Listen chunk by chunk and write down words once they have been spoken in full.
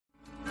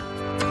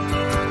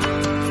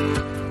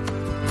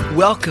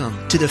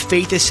Welcome to the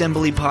Faith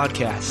Assembly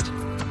Podcast.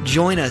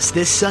 Join us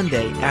this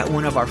Sunday at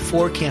one of our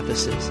 4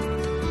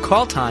 campuses.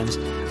 Call times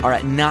are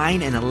at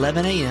 9 and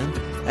 11 a.m.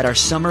 at our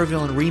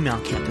Somerville and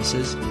Remount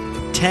campuses,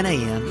 10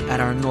 a.m. at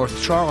our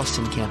North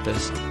Charleston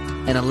campus,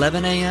 and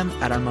 11 a.m.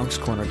 at our Moncks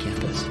Corner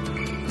campus.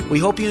 We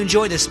hope you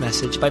enjoy this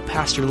message by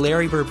Pastor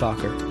Larry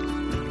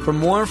Burbacher. For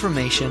more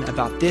information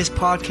about this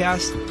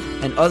podcast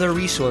and other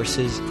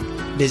resources,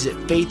 visit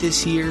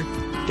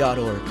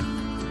faithishere.org.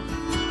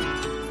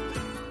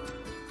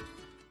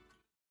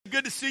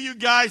 Good to see you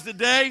guys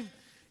today.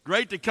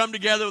 Great to come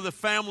together with a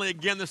family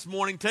again this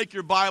morning. Take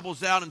your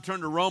Bibles out and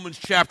turn to Romans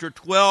chapter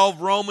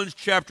 12. Romans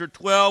chapter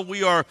 12.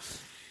 We are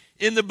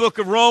in the book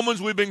of Romans.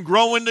 We've been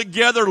growing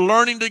together,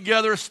 learning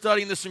together,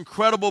 studying this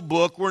incredible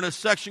book. We're in a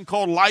section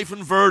called Life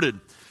Inverted.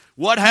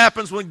 What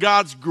happens when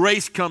God's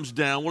grace comes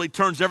down? Well, He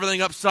turns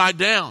everything upside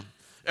down.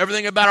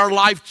 Everything about our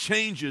life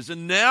changes.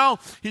 And now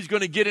He's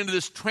going to get into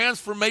this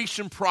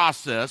transformation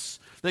process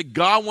that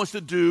God wants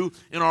to do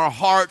in our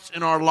hearts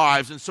and our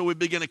lives. And so we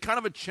begin a kind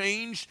of a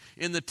change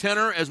in the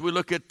tenor as we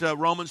look at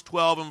Romans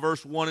 12 and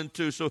verse 1 and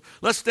 2. So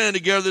let's stand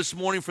together this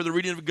morning for the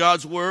reading of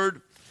God's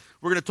Word.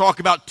 We're going to talk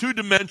about 2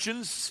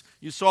 dimensions.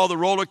 You saw the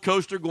roller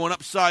coaster going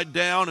upside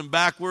down and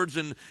backwards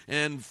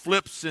and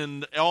flips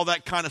and all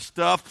that kind of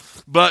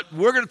stuff. But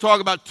we're going to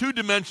talk about 2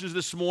 dimensions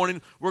this morning.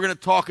 We're going to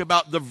talk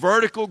about the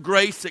vertical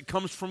grace that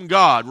comes from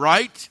God,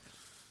 right?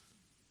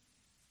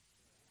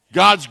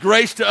 God's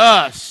grace to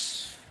us.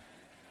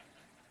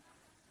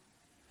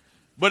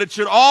 But it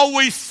should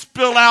always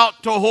spill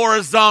out to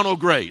horizontal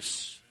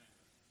grace.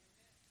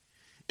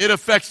 It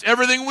affects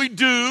everything we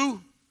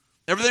do,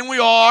 everything we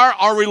are,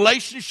 our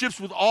relationships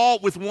with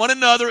one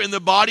another in the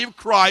body of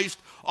Christ.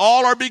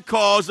 All are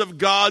because of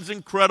God's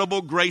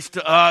incredible grace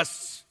to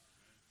us.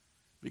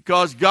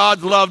 Because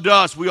God loved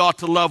us, we ought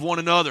to love one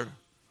another.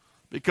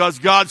 Because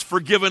God's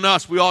forgiven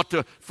us, we ought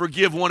to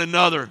forgive one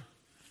another.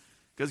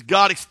 Because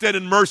God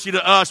extended mercy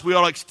to us, we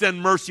ought to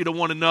extend mercy to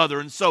one another.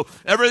 And so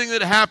everything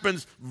that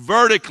happens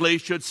vertically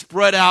should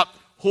spread out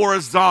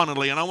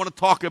horizontally. And I want to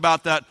talk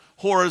about that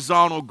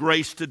horizontal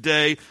grace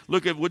today.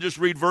 We'll just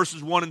read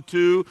verses 1 and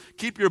 2.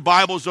 Keep your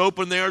Bibles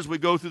open there as we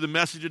go through the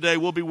message today.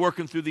 We'll be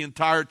working through the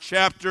entire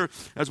chapter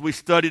as we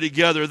study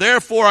together.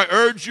 Therefore, I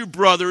urge you,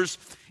 brothers,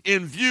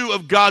 in view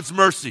of God's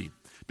mercy,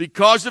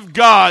 because of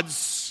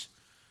God's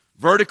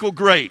vertical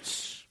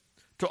grace,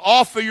 to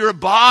offer your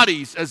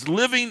bodies as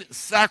living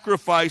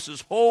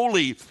sacrifices,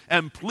 holy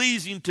and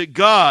pleasing to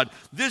God.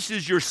 This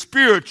is your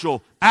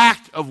spiritual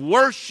act of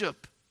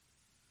worship.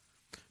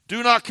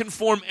 Do not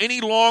conform any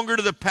longer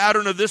to the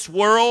pattern of this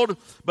world,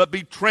 but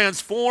be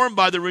transformed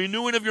by the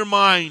renewing of your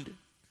mind.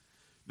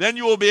 Then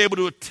you will be able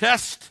to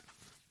test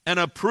and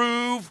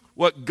approve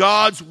what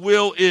God's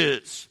will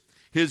is,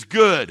 His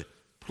good,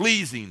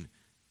 pleasing,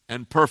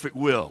 and perfect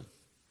will.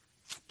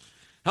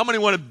 How many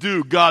want to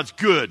do God's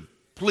good,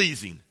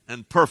 pleasing,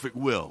 and perfect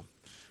will?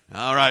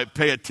 All right,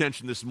 pay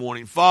attention this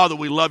morning. Father,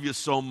 we love you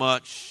so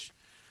much.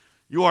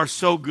 You are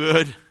so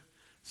good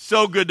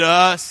to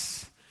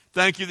us.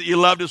 Thank you that you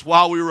loved us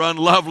while we were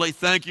unlovely.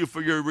 Thank you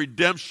for your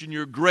redemption,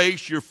 your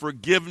grace, your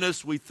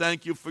forgiveness. We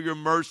thank you for your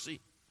mercy.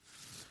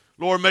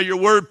 Lord, may your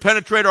word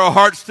penetrate our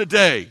hearts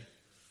today,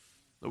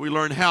 that we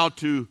learn how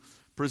to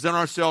present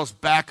ourselves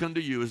back unto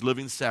you as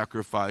living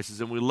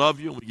sacrifices. And we love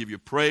you and we give you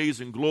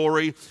praise and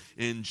glory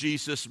in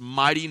Jesus'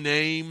 mighty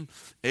name.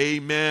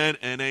 Amen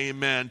and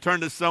amen. Turn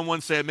to someone,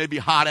 say it may be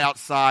hot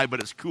outside, but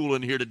it's cool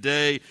in here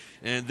today.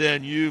 And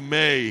then you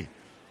may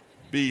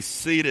be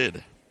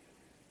seated.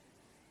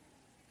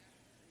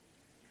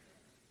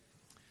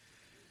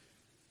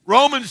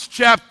 Romans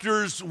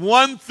chapters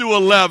 1 through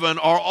 11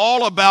 are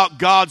all about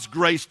God's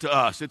grace to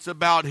us. It's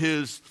about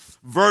His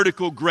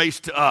vertical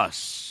grace to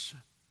us.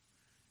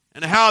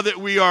 And how that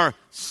we are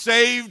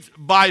saved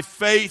by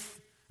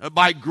faith,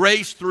 by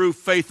grace through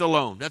faith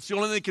alone. That's the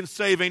only thing that can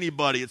save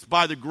anybody. It's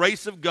by the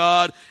grace of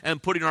God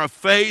and putting our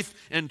faith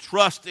and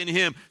trust in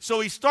Him.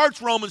 So he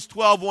starts Romans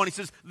 12:1. He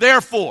says,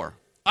 therefore,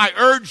 I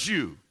urge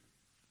you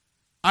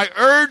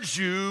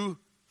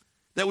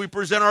that we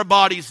present our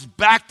bodies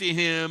back to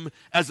Him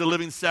as a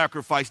living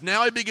sacrifice.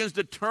 Now he begins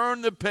to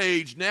turn the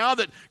page. Now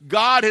that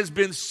God has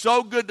been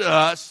so good to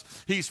us,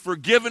 He's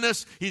forgiven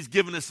us, He's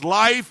given us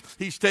life,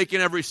 He's taken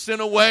every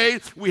sin away,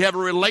 we have a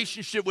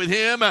relationship with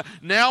Him.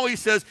 Now he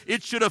says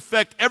it should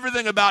affect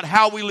everything about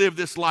how we live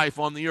this life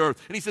on the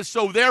earth. And he says,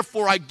 so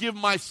therefore I give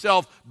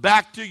myself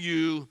back to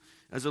you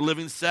as a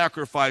living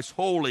sacrifice,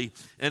 holy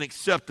and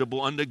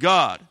acceptable unto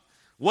God.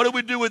 What do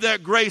we do with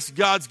that grace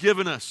God's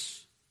given us?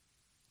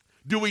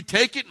 Do we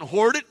take it and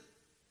hoard it?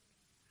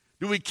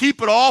 Do we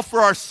keep it all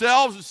for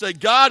ourselves and say,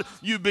 God,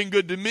 you've been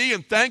good to me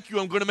and thank you,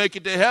 I'm going to make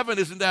it to heaven.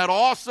 Isn't that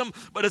awesome?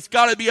 But it's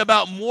got to be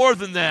about more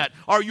than that.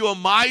 Are you a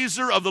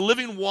miser of the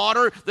living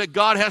water that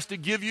God has to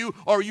give you?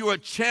 Or are you a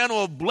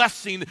channel of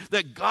blessing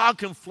that God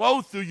can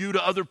flow through you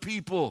to other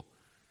people?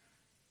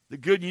 The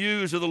good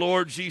news of the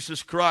Lord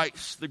Jesus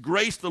Christ, the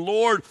grace the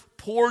Lord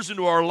pours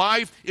into our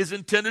life is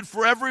intended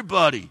for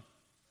everybody.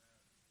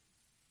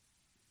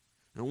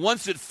 And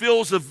once it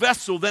fills a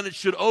vessel, then it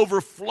should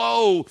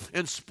overflow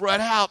and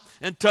spread out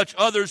and touch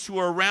others who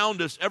are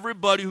around us.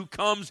 Everybody who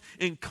comes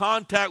in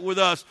contact with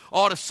us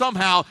ought to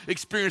somehow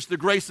experience the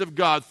grace of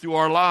God through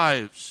our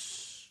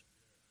lives.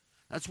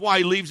 That's why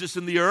he leaves us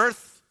in the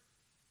earth.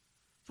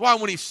 That's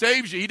why when he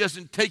saves you, he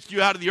doesn't take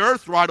you out of the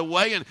earth right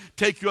away and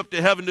take you up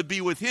to heaven to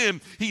be with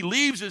him. He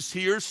leaves us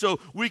here so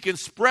we can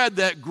spread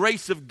that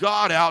grace of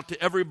God out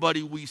to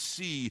everybody we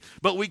see.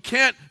 But we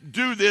can't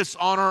do this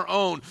on our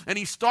own. And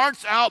he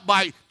starts out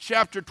by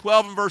chapter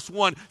 12 and verse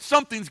 1.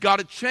 Something's got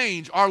to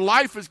change. Our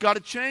life has got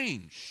to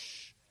change.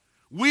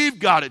 We've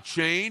got to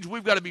change.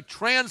 We've got to be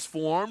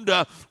transformed.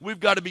 We've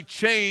got to be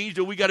changed.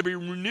 And we've got to be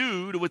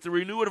renewed with the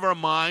renewal of our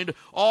mind.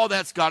 All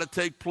that's got to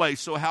take place.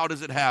 So how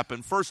does it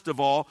happen? First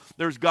of all,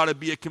 there's got to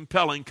be a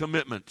compelling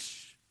commitment.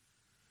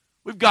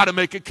 We've got to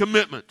make a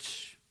commitment.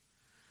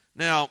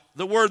 Now,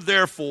 the word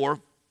therefore,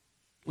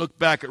 look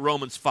back at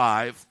Romans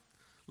 5.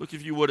 Look,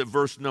 if you would, at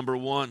verse number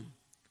 1.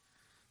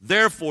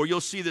 Therefore,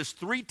 you'll see this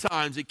 3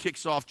 times he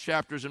kicks off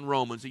chapters in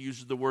Romans. He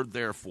uses the word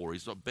therefore.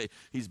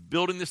 He's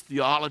building this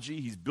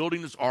theology. He's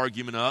building this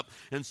argument up.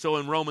 And so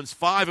in Romans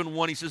 5 and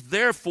 1, he says,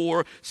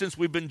 therefore, since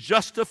we've been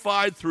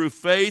justified through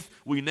faith,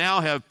 we now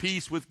have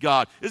peace with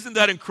God. Isn't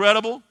that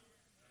incredible?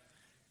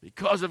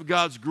 Because of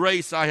God's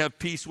grace, I have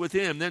peace with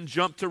him. Then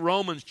jump to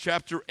Romans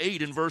chapter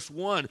 8 and verse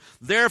 1.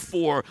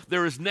 Therefore,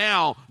 there is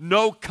now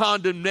no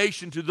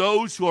condemnation to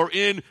those who are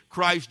in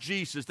Christ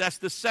Jesus. That's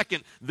the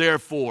second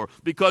therefore.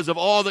 Because of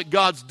all that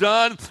God's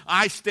done,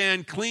 I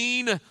stand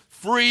clean,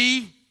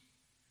 free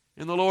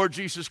in the Lord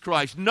Jesus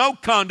Christ. No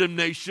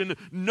condemnation,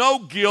 no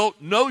guilt,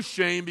 no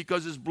shame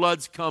because his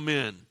blood's come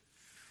in.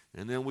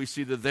 And then we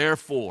see the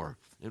therefore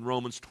in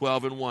Romans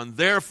 12 and 1.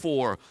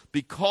 Therefore,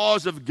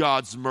 because of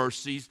God's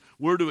mercies,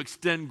 we're to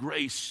extend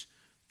grace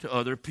to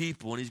other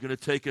people. And he's going to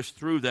take us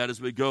through that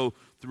as we go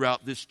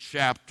throughout this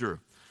chapter.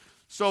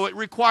 So it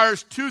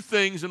requires 2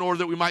 things in order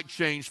that we might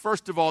change.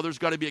 First of all, there's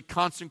got to be a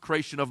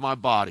consecration of my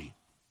body.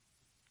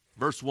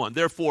 Verse 1,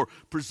 therefore,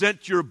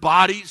 present your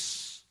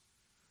bodies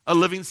a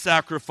living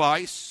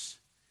sacrifice.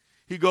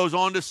 He goes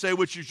on to say,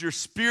 which is your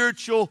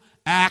spiritual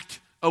act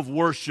of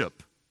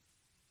worship.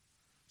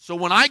 So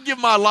when I give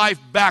my life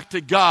back to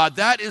God,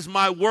 that is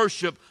my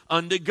worship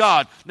unto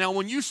God. Now,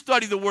 when you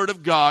study the Word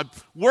of God,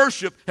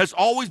 worship has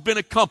always been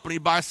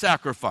accompanied by a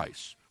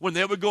sacrifice. When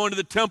they would go into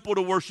the temple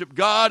to worship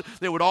God,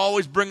 they would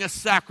always bring a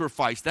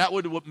sacrifice. That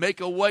would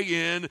make a way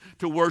in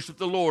to worship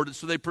the Lord. And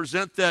so they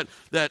present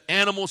that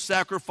animal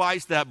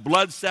sacrifice, that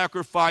blood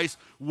sacrifice.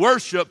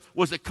 Worship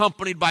was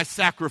accompanied by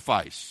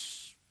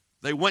sacrifice.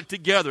 They went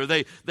together.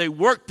 They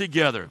worked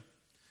together.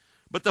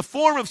 But the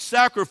form of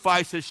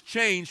sacrifice has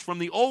changed from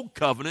the old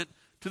covenant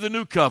to the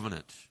new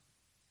covenant.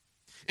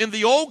 In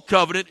the old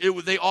covenant,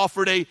 they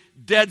offered a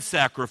dead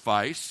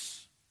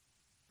sacrifice,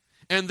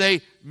 and they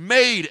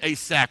made a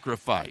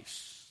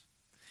sacrifice.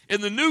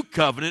 In the new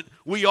covenant,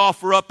 we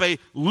offer up a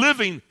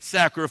living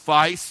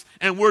sacrifice,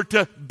 and we're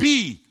to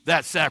be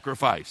that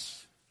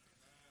sacrifice.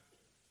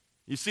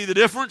 You see the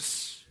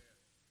difference?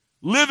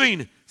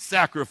 Living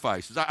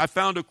sacrifices. I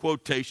found a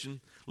quotation.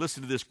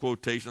 Listen to this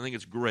quotation. I think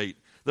it's great.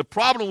 The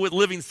problem with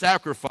living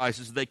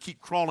sacrifices is they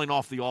keep crawling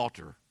off the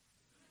altar.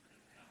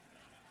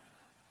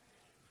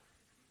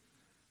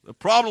 The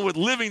problem with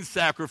living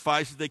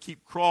sacrifices, they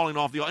keep crawling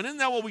off the altar. And isn't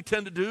that what we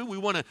tend to do? We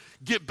want to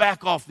get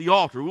back off the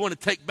altar. We want to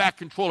take back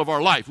control of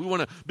our life. We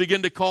want to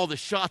begin to call the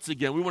shots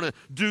again. We want to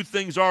do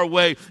things our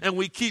way, and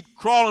we keep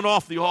crawling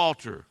off the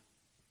altar.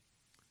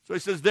 So he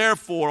says,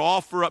 therefore,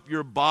 offer up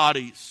your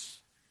bodies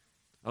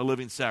a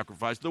living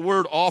sacrifice. The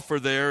word offer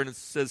there, and it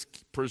says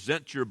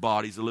present your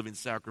bodies a living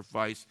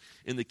sacrifice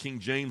in the King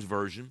James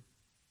Version.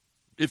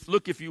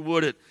 Look, if you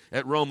would,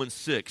 at Romans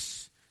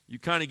 6, you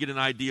kind of get an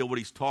idea what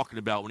he's talking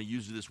about when he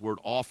uses this word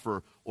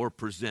offer or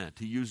present.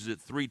 He uses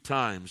it 3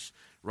 times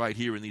right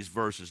here in these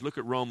verses. Look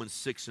at Romans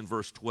 6 and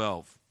verse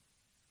 12.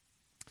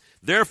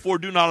 Therefore,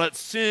 do not let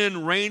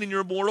sin reign in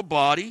your mortal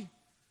body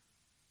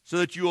so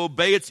that you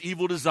obey its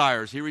evil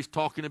desires. Here he's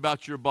talking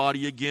about your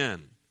body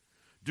again.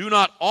 Do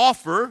not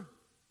offer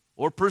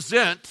or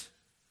present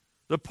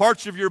the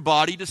parts of your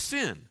body to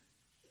sin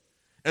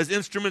as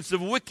instruments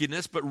of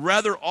wickedness, but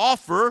rather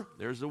offer,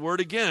 there's the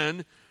word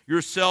again,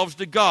 yourselves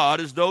to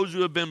God as those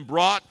who have been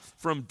brought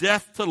from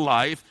death to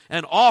life,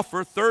 and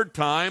offer, 3rd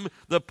time,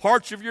 the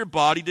parts of your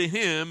body to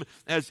him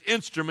as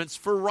instruments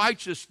for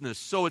righteousness.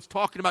 So it's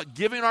talking about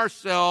giving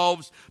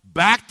ourselves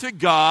back to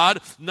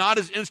God, not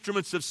as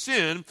instruments of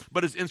sin,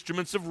 but as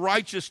instruments of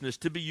righteousness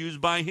to be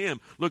used by him.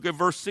 Look at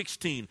verse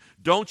 16.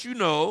 Don't you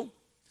know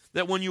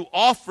that when you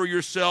offer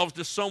yourselves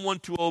to someone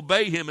to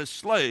obey him as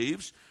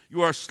slaves,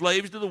 you are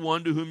slaves to the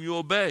one to whom you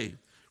obey,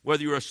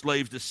 whether you are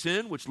slaves to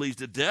sin, which leads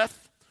to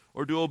death,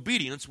 or to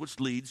obedience, which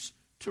leads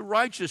to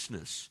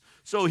righteousness.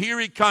 So here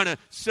he kind of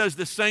says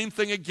the same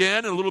thing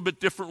again in a little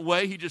bit different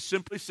way. He just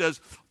simply says,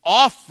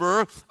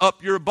 offer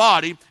up your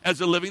body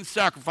as a living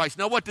sacrifice.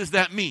 Now, what does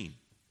that mean?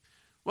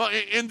 Well,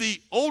 in the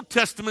Old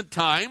Testament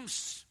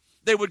times,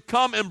 they would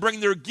come and bring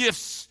their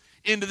gifts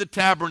into the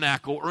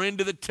tabernacle or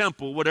into the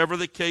temple, whatever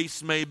the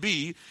case may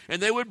be,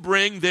 and they would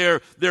bring their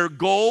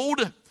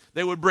gold,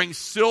 they would bring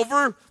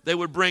silver, they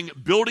would bring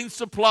building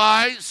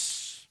supplies,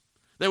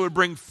 they would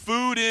bring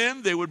food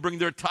in, they would bring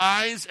their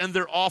tithes and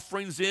their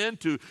offerings in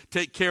to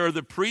take care of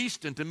the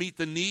priest and to meet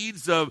the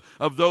needs of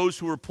those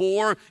who were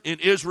poor in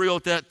Israel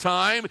at that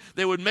time.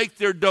 They would make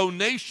their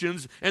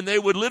donations, and they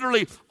would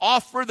literally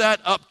offer that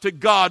up to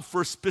God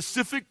for a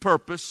specific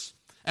purpose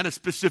and a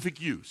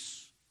specific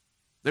use.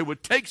 They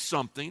would take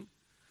something,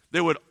 they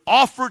would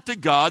offer it to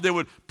God, they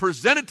would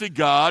present it to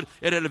God.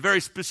 It had a very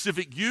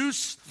specific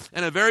use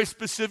and a very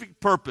specific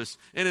purpose.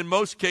 And in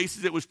most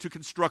cases, it was to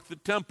construct the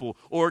temple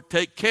or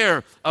take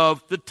care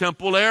of the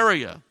temple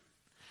area.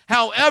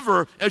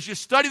 However, as you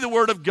study the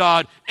Word of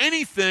God,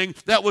 anything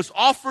that was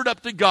offered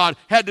up to God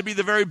had to be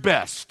the very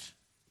best.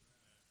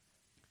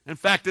 In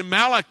fact, in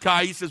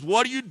Malachi, he says,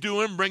 what are you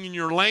doing bringing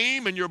your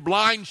lame and your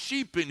blind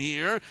sheep in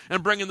here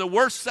and bringing the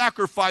worst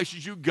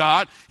sacrifices you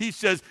got? He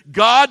says,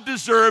 God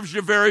deserves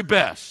your very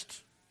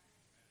best.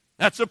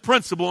 That's a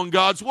principle in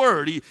God's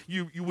Word.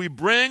 We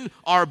bring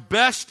our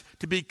best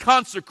to be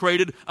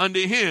consecrated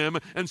unto Him,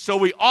 and so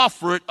we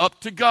offer it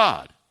up to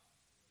God.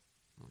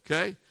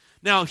 Okay?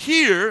 Now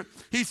here,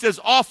 he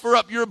says, offer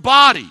up your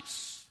bodies.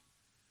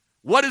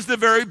 What is the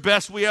very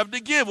best we have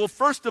to give? Well,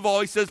 first of all,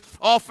 he says,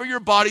 offer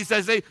your bodies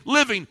as a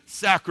living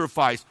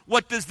sacrifice.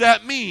 What does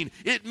that mean?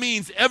 It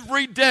means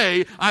every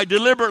day I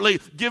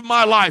deliberately give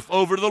my life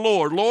over to the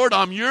Lord. Lord,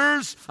 I'm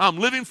yours. I'm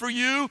living for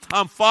you.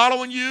 I'm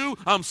following you.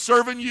 I'm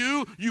serving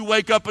you. You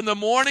wake up in the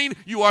morning.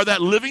 You are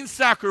that living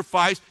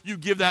sacrifice. You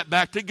give that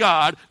back to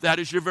God. That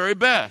is your very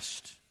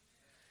best.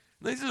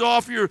 And he says,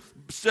 offer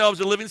yourselves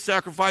a living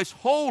sacrifice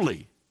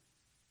holy.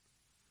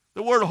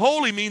 The word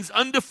holy means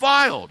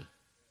undefiled.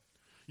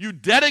 You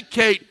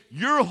dedicate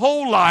your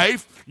whole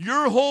life,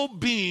 your whole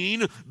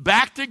being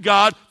back to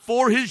God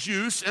for His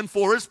use and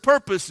for His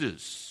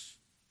purposes.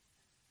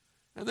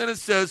 And then it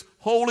says,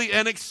 holy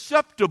and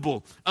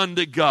acceptable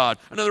unto God.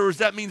 In other words,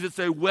 that means it's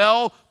a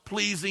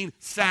well-pleasing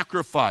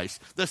sacrifice.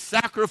 The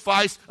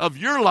sacrifice of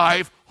your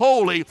life,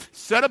 holy,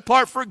 set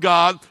apart for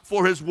God,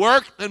 for His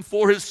work and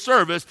for His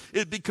service,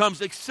 it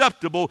becomes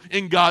acceptable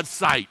in God's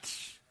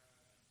sight.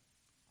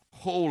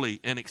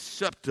 Holy and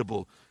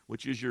acceptable,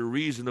 which is your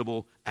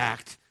reasonable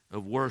act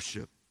of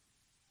worship.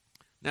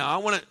 Now, I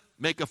want to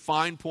make a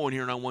fine point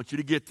here, and I want you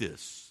to get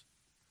this.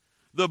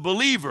 The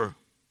believer,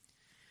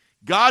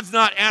 God's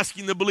not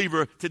asking the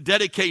believer to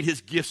dedicate his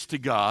gifts to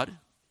God,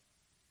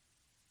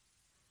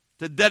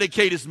 to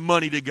dedicate his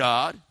money to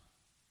God,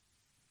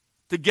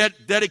 to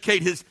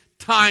dedicate his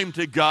time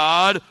to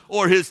God,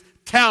 or his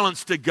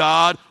talents to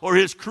God, or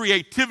his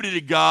creativity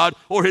to God,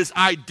 or his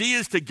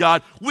ideas to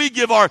God. We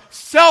give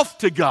ourselves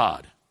to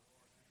God.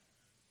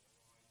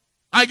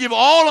 I give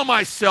all of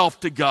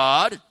myself to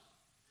God,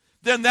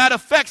 then that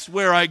affects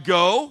where I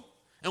go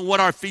and what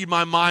I feed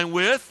my mind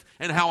with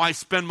and how I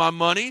spend my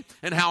money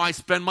and how I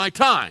spend my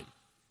time.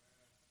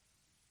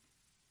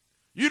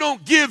 You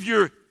don't give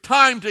your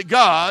time to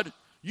God.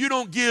 You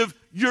don't give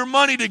your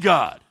money to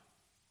God.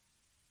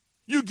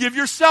 You give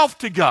yourself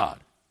to God.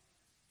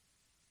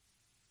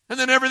 And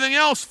then everything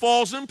else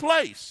falls in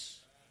place.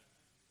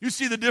 You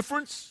see the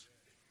difference?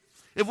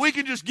 If we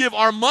can just give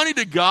our money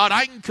to God,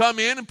 I can come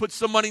in and put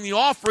some money in the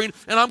offering,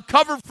 and I'm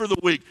covered for the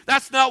week.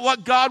 That's not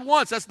what God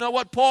wants. That's not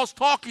what Paul's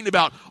talking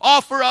about.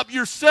 Offer up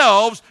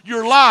yourselves,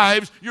 your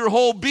lives, your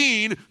whole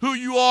being, who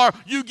you are.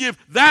 You give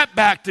that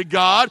back to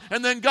God,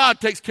 and then God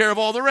takes care of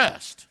all the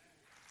rest.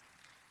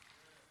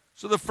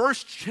 So the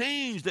first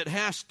change that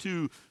has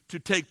to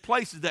take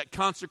place is that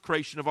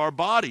consecration of our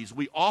bodies.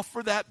 We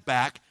offer that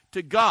back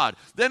to God.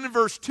 Then in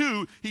verse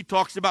 2, he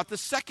talks about the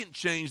second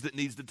change that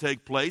needs to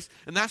take place,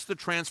 and that's the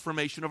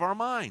transformation of our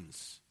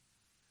minds.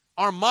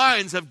 Our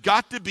minds have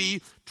got to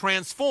be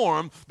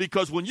transformed,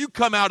 because when you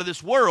come out of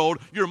this world,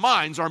 your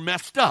minds are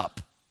messed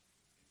up.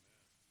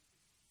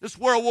 This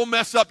world will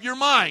mess up your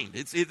mind.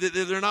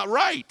 They're not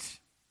right.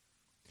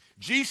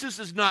 Jesus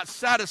is not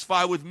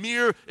satisfied with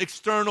mere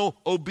external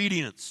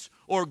obedience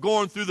or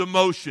going through the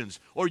motions,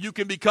 or you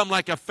can become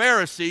like a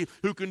Pharisee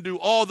who can do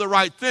all the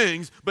right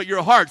things, but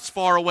your heart's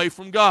far away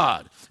from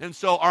God. And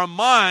so our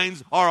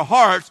minds, our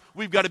hearts,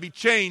 we've got to be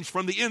changed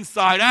from the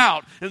inside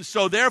out. And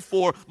so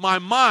therefore, my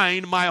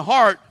mind, my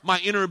heart, my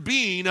inner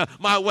being,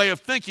 my way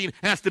of thinking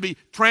has to be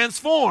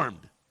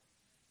transformed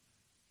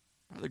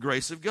by the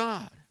grace of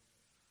God.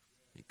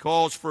 He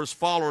calls for His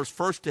followers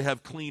first to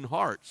have clean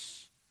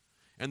hearts,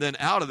 and then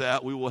out of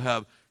that we will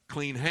have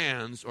clean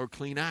hands or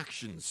clean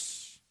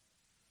actions.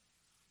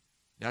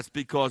 That's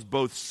because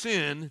both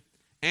sin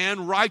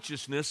and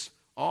righteousness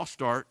all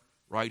start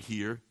right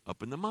here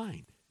up in the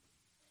mind.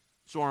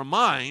 So our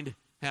mind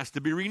has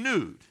to be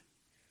renewed.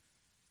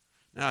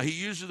 Now, he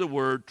uses the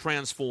word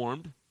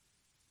transformed.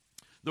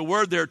 The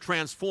word there,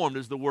 transformed,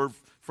 is the word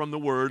from the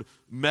word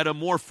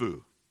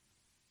metamorpho.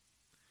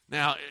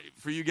 Now,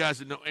 for you guys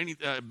that know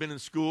been in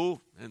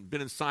school and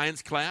been in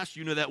science class,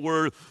 you know that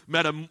word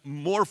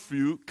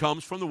metamorpho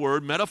comes from the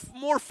word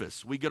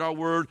metamorphosis. We get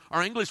our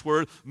English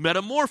word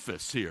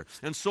metamorphosis here.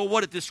 And so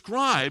what it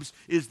describes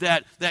is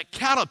that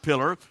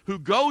caterpillar who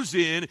goes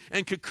in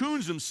and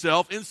cocoons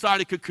himself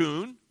inside a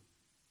cocoon,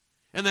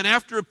 and then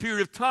after a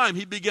period of time,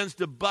 he begins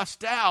to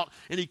bust out,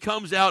 and he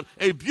comes out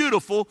a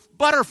beautiful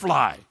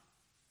butterfly.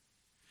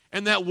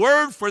 And that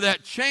word for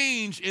that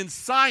change in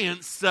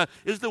science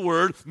is the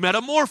word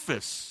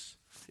metamorphosis.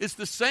 It's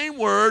the same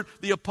word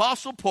the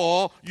Apostle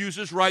Paul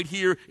uses right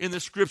here in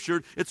the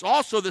Scripture. It's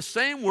also the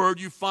same word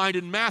you find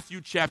in Matthew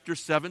chapter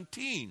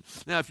 17.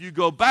 Now, if you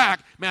go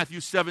back,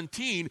 Matthew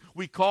 17,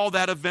 we call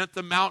that event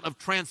the Mount of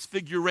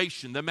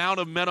Transfiguration, the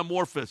Mount of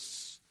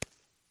Metamorphosis,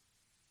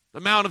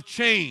 the Mount of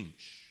Change.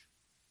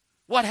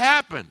 What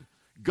happened?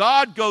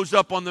 God goes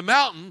up on the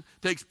mountain,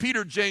 takes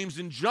Peter, James,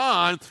 and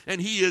John, and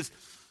he is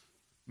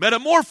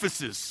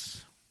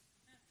metamorphosis.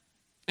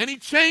 And he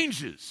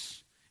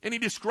changes. And he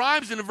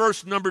describes in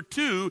verse number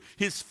 2,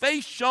 his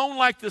face shone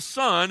like the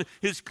sun,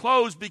 his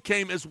clothes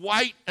became as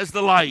white as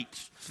the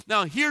light.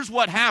 Now here's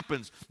what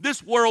happens.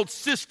 This world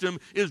system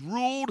is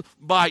ruled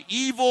by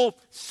evil,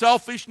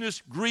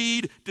 selfishness,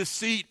 greed,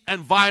 deceit,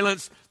 and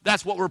violence.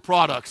 That's what we're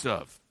products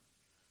of.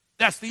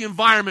 That's the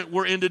environment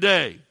we're in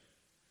today.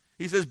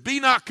 He says, be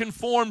not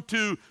conformed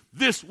to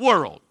this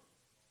world.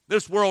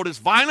 This world is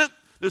violent.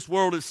 This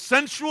world is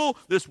sensual.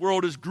 This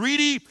world is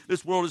greedy.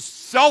 This world is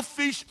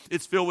selfish.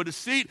 It's filled with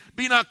deceit.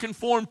 Be not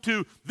conformed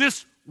to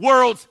this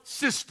world's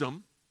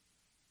system,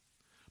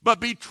 but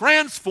be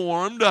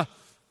transformed,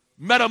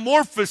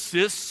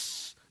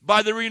 metamorphosis,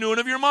 by the renewing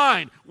of your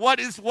mind. What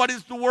is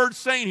the word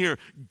saying here?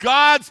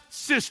 God's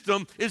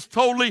system is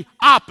totally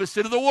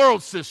opposite of the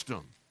world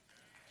system.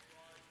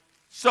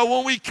 So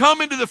when we come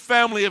into the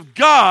family of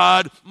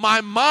God, my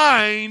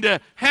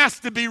mind has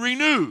to be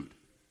renewed.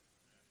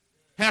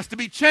 Has to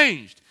be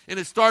changed. And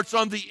it starts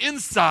on the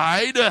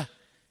inside. And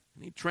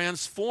he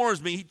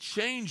transforms me. He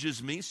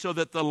changes me so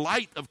that the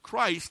light of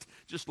Christ,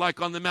 just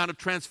like on the Mount of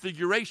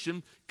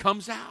Transfiguration,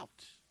 comes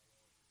out.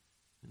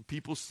 And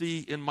people see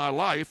in my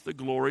life the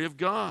glory of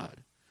God.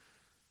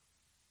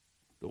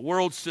 The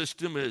world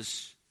system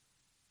is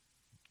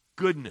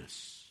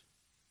goodness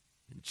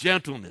and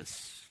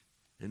gentleness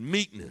and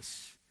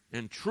meekness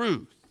and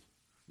truth.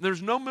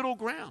 There's no middle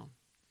ground.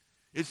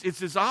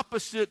 It's as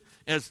opposite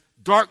as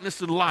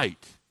darkness and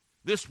light,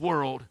 this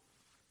world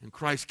and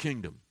Christ's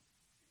kingdom.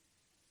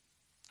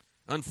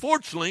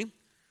 Unfortunately,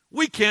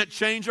 we can't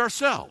change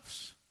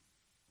ourselves.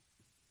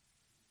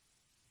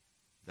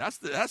 That's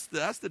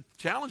the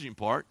challenging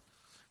part.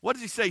 What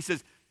does he say? He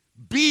says,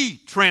 be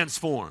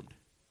transformed.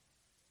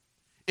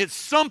 It's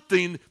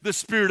something the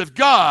Spirit of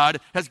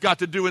God has got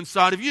to do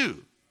inside of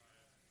you.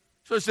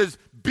 So it says,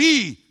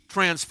 be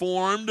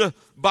transformed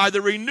by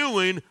the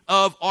renewing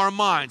of our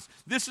minds.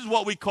 This is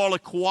what we call a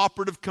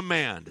cooperative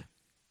command.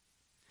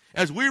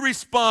 As we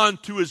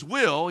respond to his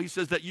will, he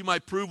says that you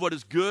might prove what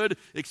is good,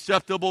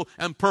 acceptable,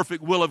 and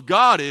perfect will of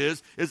God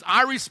is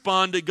I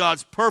respond to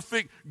God's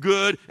perfect,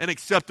 good, and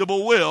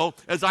acceptable will.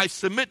 As I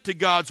submit to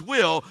God's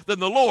will, then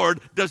the Lord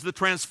does the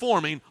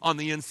transforming on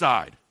the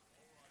inside.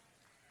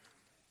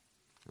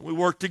 And we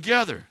work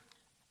together,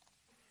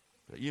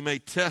 that you may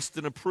test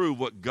and approve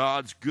what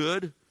God's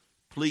good,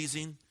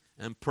 pleasing,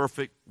 and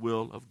perfect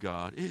will of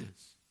God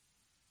is.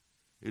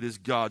 It is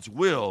God's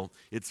will.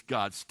 It's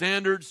God's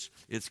standards.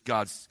 It's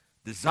God's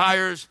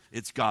desires.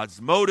 It's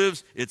God's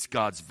motives. It's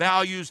God's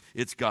values.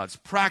 It's God's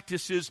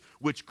practices,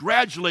 which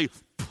gradually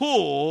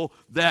pull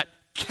that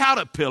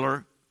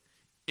caterpillar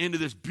into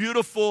this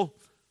beautiful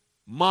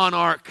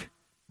monarch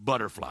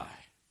butterfly.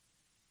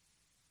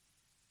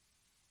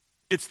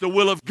 It's the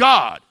will of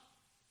God.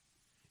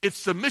 It's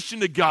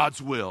submission to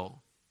God's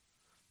will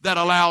that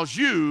allows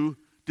you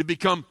to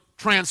become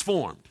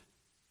transformed,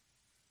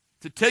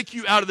 to take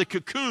you out of the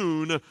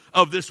cocoon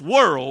of this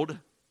world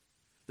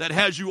that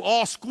has you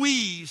all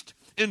squeezed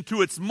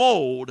into its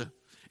mold,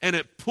 and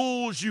it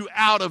pulls you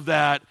out of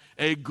that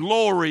a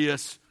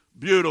glorious,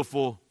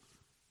 beautiful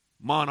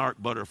monarch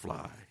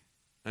butterfly,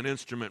 an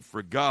instrument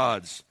for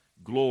God's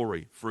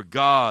glory, for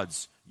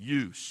God's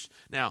use.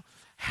 Now,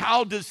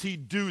 how does he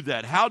do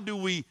that? How do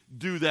we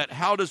do that?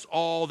 How does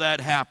all that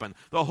happen?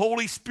 The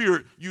Holy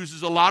Spirit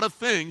uses a lot of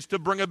things to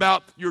bring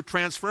about your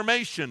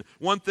transformation.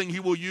 One thing he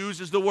will use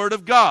is the Word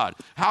of God.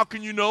 How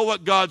can you know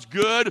what God's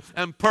good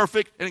and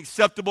perfect and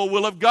acceptable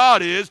will of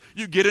God is?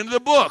 You get into the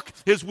book.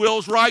 His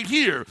will's right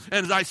here.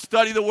 And as I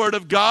study the Word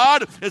of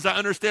God, as I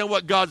understand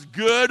what God's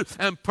good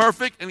and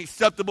perfect and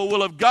acceptable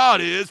will of God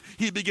is,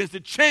 he begins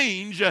to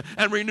change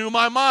and renew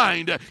my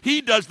mind.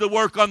 He does the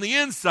work on the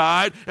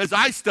inside as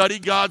I study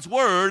God's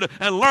Word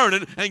and learn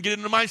it and get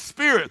into my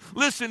spirit.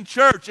 Listen,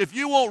 church, if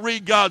you won't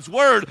read God's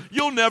Word,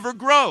 you'll never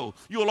grow.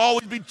 You'll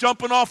always be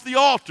jumping off the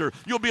altar.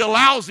 You'll be a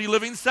lousy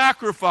living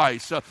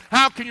sacrifice.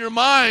 How can your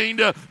mind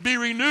be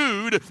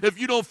renewed if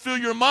you don't fill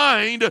your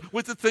mind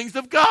with the things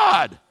of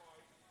God?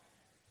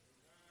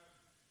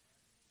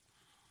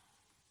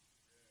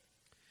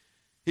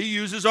 He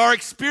uses our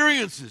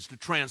experiences to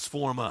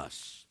transform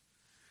us.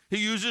 He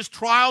uses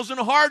trials and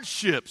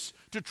hardships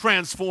to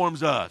transform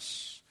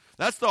us.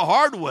 That's the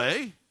hard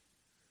way.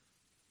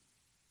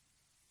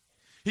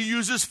 He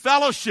uses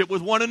fellowship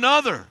with one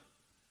another,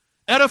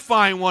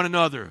 edifying one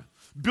another,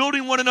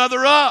 building one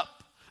another up.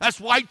 That's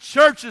why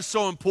church is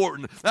so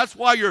important. That's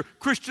why your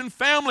Christian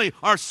family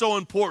are so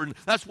important.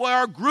 That's why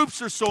our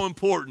groups are so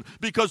important,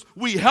 because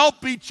we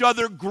help each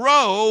other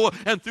grow,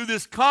 and through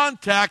this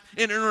contact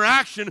and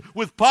interaction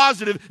with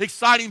positive,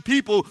 exciting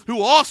people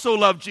who also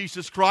love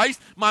Jesus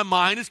Christ, my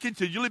mind is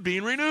continually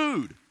being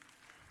renewed.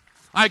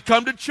 I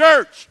come to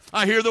church.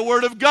 I hear the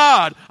Word of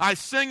God. I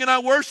sing and I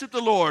worship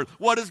the Lord.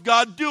 What is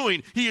God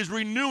doing? He is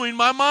renewing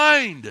my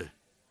mind.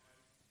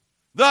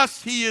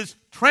 Thus, He is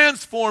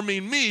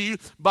transforming me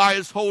by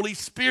His Holy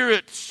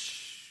Spirit.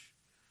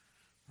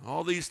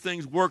 All these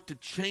things work to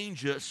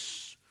change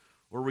us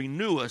or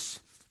renew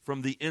us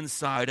from the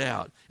inside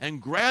out.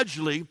 And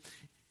gradually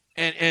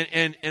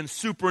and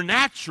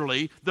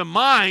supernaturally, the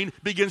mind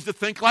begins to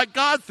think like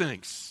God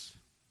thinks.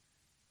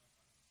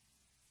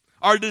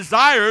 Our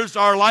desires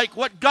are like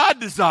what God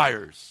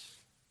desires.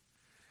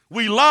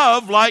 We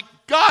love like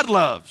God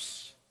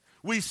loves.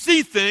 We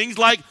see things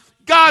like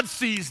God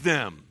sees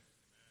them.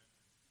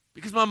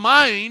 Because my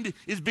mind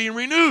is being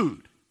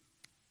renewed.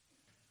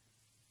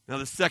 Now,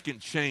 the second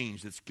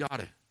change that's got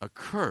to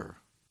occur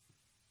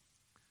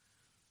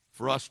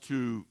for us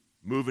to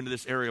move into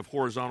this area of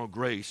horizontal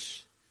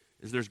grace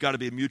is there's got to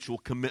be a mutual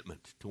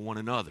commitment to one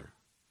another.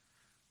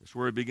 That's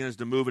where it begins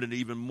to move it into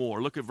even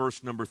more. Look at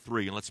verse number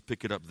 3, and let's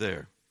pick it up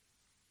there.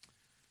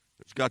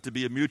 There's got to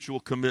be a mutual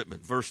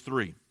commitment. Verse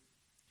 3.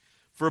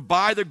 For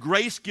by the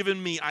grace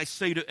given me, I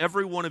say to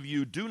every one of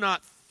you, do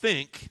not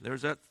think,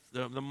 there's that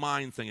the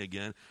mind thing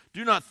again,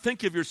 do not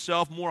think of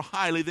yourself more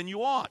highly than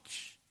you ought,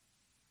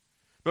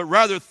 but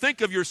rather think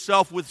of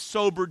yourself with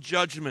sober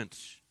judgment,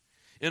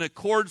 in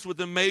accordance with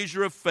the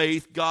measure of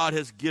faith God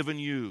has given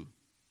you.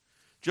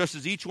 Just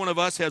as each one of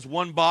us has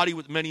one body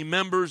with many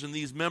members, and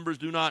these members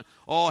do not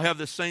all have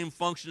the same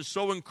function,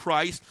 so in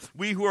Christ,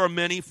 we who are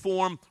many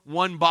form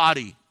one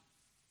body.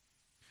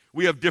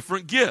 We have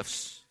different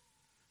gifts,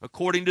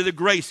 according to the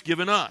grace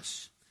given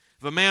us.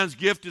 If a man's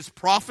gift is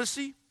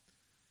prophecy,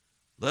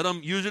 let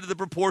him use it to the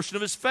proportion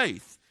of his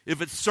faith.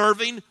 If it's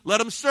serving, let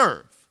him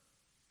serve.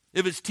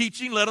 If it's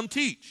teaching, let him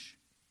teach.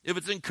 If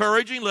it's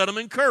encouraging, let him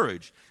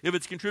encourage. If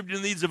it's contributing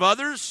to the needs of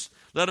others,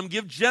 let him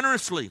give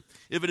generously.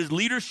 If it is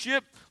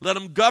leadership, let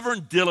him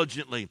govern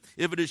diligently.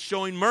 If it is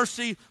showing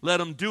mercy,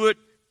 let him do it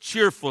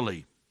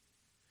cheerfully.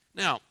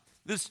 Now,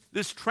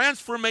 this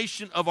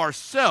transformation of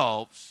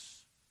ourselves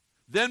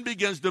then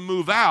begins to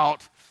move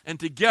out, and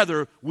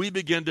together we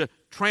begin to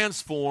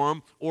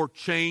transform or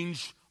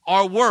change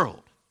our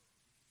world.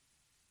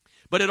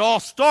 But it all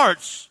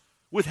starts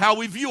with how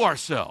we view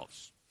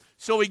ourselves.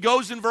 So he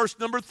goes in verse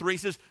number 3, he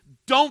says,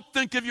 don't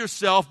think of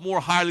yourself more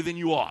highly than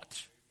you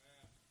ought.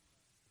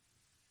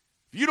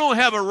 If you don't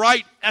have a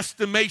right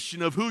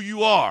estimation of who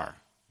you are,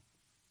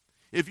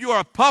 if you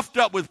are puffed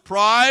up with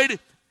pride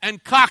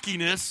and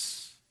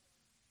cockiness,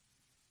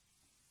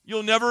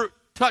 you'll never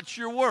touch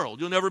your world.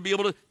 You'll never be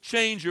able to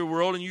change your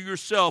world, and you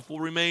yourself will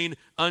remain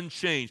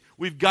unchanged.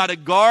 We've got to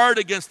guard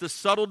against the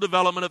subtle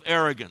development of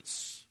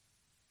arrogance.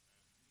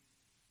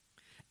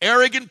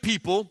 Arrogant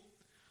people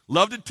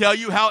love to tell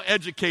you how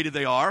educated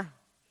they are,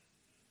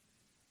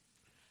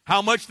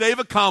 how much they've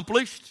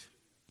accomplished,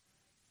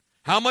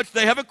 how much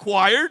they have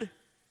acquired.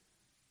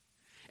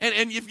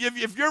 And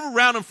if you're ever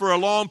around them for a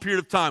long period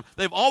of time,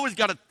 they've always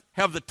got to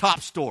have the top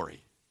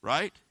story,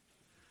 right?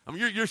 I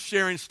mean, you're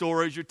sharing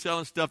stories, you're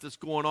telling stuff that's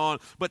going on,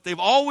 but they've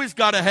always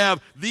got to have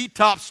the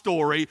top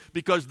story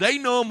because they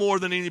know more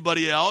than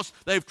anybody else.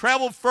 They've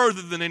traveled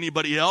further than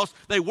anybody else.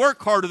 They work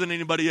harder than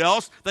anybody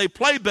else. They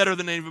play better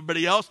than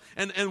anybody else.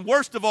 And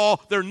worst of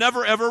all, they're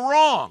never, ever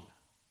wrong.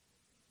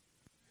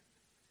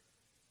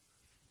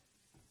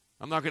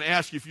 I'm not going to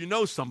ask you if you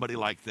know somebody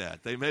like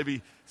that. They may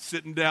be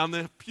sitting down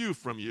the pew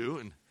from you,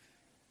 and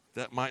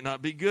that might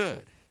not be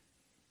good.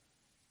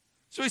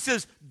 So he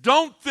says,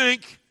 don't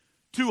think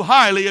too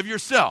highly of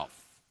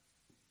yourself.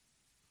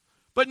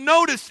 But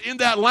notice in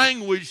that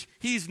language,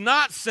 he's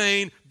not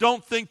saying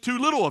don't think too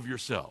little of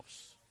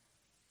yourselves.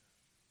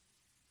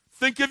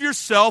 Think of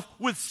yourself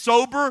with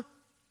sober,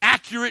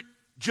 accurate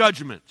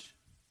judgment.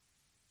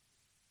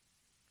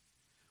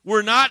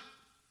 We're not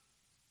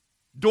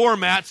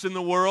doormats in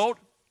the world.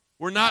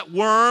 We're not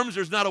worms.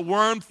 There's not a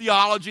worm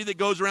theology that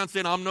goes around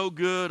saying, I'm no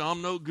good,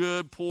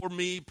 poor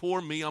me,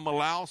 I'm a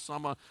louse,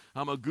 I'm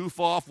a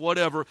goof off,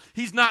 whatever.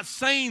 He's not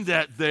saying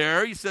that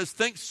there. He says,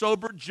 think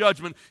sober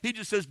judgment. He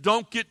just says,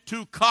 don't get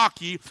too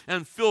cocky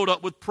and filled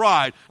up with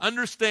pride.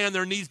 Understand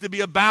there needs to be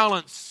a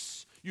balance.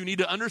 You need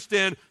to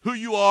understand who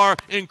you are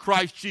in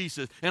Christ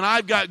Jesus. And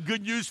I've got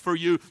good news for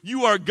you.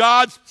 You are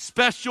God's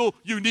special,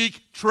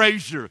 unique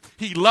treasure.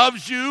 He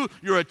loves you.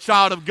 You're a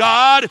child of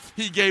God.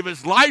 He gave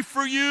His life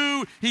for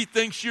you. He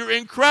thinks you're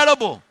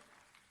incredible.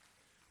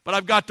 But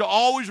I've got to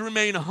always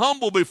remain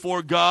humble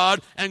before God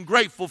and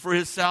grateful for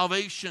His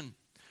salvation.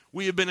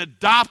 We have been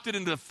adopted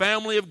into the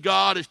family of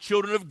God as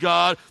children of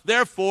God.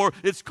 Therefore,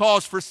 it's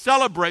cause for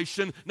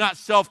celebration, not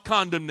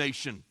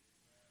self-condemnation.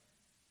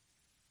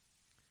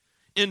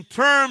 In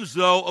terms,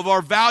 though, of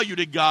our value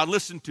to God,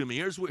 listen to me.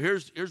 Here's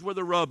where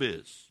the rub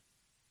is.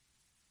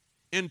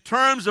 In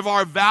terms of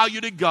our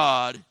value to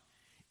God,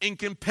 in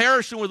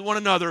comparison with one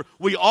another,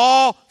 we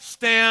all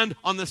stand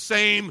on the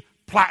same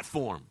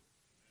platform.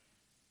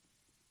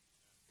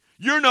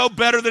 You're no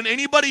better than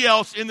anybody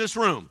else in this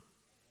room.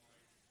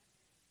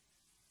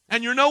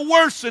 And you're no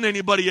worse than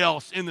anybody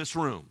else in this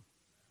room.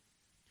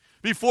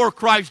 Before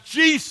Christ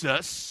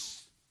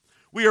Jesus,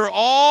 we are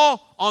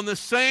all on the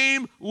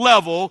same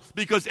level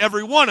because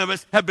every one of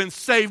us have been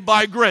saved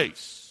by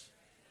grace.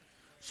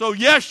 So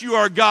yes, you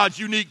are God's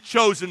unique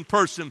chosen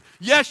person.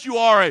 Yes, you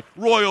are a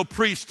royal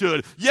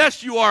priesthood.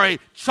 Yes, you are a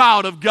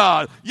child of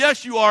God.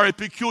 Yes, you are a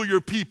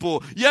peculiar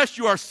people. Yes,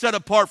 you are set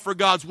apart for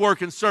God's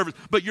work and service.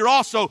 But you're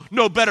also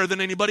no better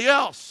than anybody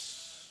else.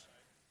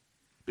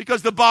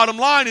 Because the bottom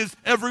line is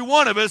every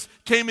one of us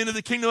came into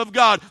the kingdom of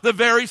God the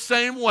very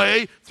same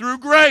way through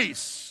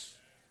grace.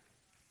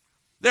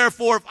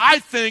 Therefore, if I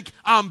think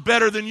I'm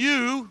better than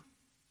you,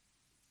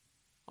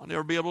 I'll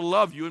never be able to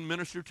love you and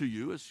minister to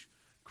you as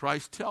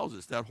Christ tells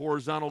us. That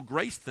horizontal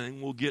grace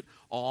thing will get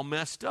all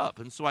messed up.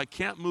 And so I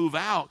can't move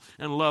out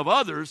and love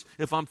others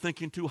if I'm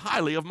thinking too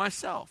highly of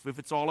myself, if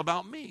it's all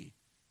about me.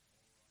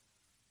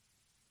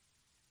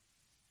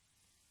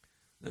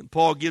 Then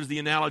Paul gives the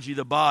analogy of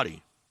the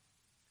body.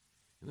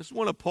 And this is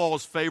one of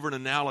Paul's favorite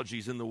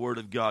analogies in the Word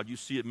of God. You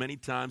see it many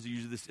times. He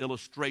uses this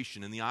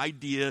illustration. And the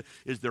idea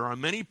is there are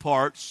many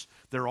parts.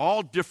 They're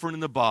all different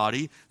in the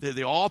body.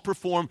 They all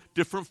perform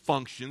different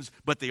functions,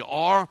 but they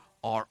are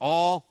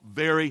all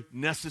very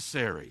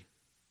necessary.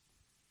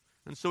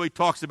 And so he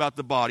talks about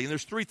the body. And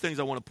there's three things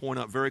I want to point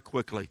out very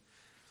quickly.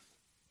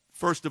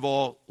 First of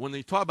all, when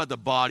they talk about the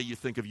body, you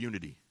think of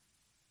unity.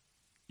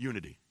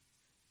 Unity.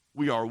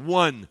 We are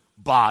one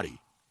body.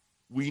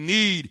 We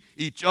need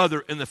each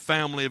other in the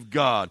family of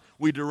God.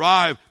 We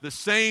derive the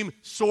same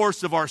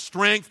source of our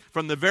strength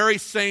from the very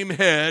same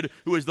head,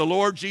 who is the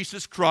Lord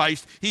Jesus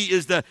Christ. He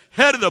is the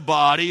head of the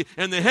body,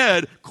 and the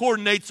head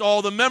coordinates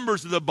all the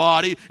members of the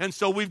body, and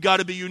so we've got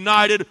to be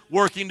united,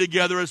 working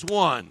together as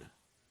one.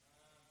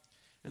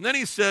 And then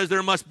he says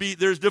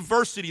there's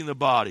diversity in the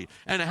body.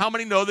 And how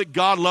many know that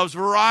God loves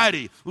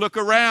variety? Look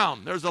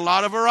around. There's a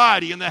lot of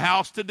variety in the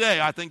house today.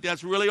 I think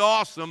that's really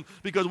awesome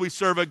because we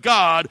serve a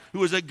God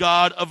who is a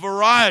God of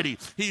variety.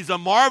 He's a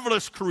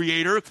marvelous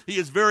creator. He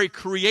is very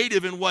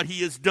creative in what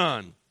he has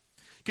done.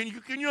 Can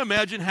you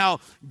imagine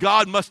how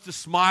God must have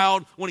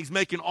smiled when he's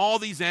making all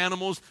these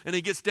animals and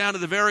he gets down to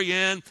the very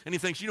end and he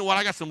thinks, you know what,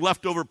 I got some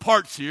leftover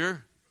parts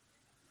here.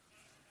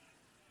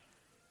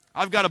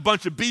 I've got a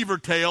bunch of beaver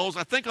tails.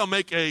 I think I'll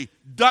make a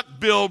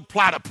duck-billed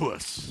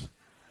platypus.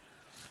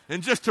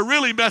 And just to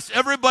really mess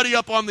everybody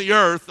up on the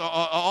earth,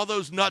 all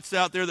those nuts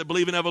out there that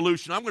believe in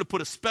evolution, I'm going to put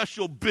a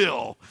special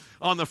bill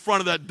on the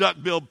front of that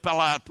duck-billed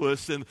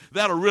platypus, and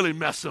that'll really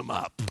mess them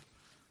up.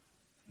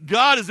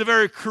 God is a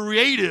very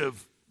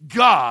creative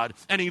God,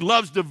 and he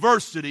loves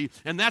diversity,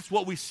 and that's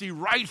what we see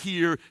right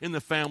here in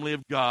the family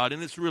of God,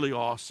 and it's really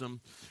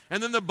awesome.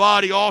 And then the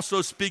body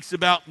also speaks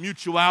about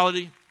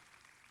mutuality.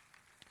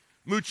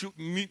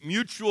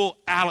 Mutuality.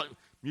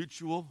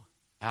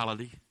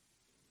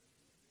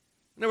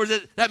 In other words,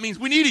 that means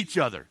we need each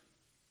other.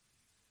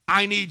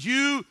 I need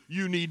you,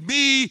 you need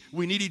me,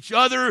 we need each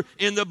other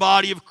in the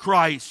body of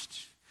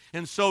Christ.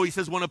 And so he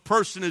says when a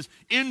person is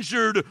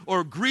injured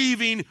or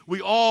grieving, we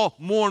all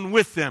mourn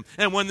with them.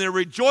 And when they're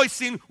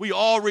rejoicing, we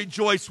all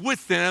rejoice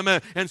with them.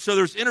 And so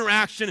there's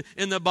interaction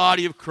in the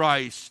body of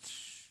Christ.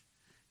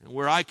 And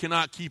where I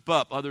cannot keep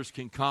up, others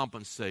can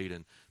compensate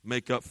and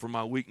make up for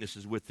my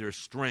weaknesses with their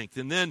strength.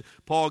 And then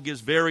Paul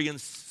gives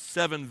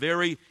 7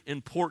 very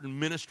important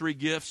ministry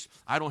gifts.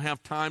 I don't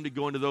have time to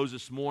go into those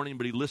this morning,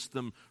 but he lists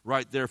them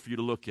right there for you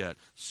to look at.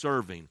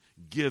 Serving,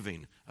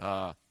 giving,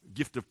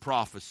 gift of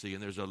prophecy,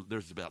 and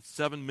there's about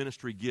 7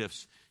 ministry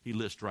gifts he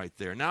lists right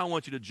there. Now I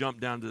want you to jump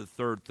down to the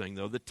third thing,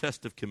 though, the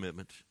test of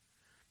commitment.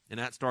 And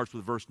that starts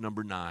with verse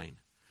number 9.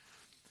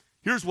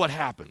 Here's what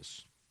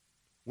happens.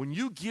 When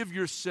you give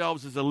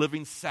yourselves as a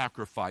living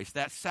sacrifice,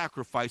 that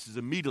sacrifice is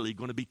immediately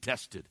going to be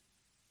tested.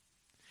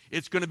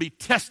 It's going to be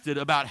tested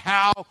about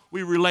how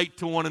we relate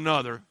to one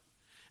another.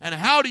 And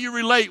how do you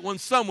relate when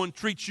someone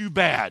treats you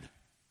bad?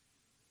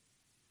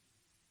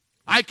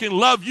 I can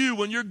love you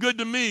when you're good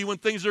to me, when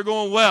things are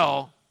going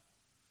well.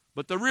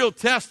 But the real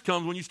test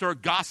comes when you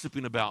start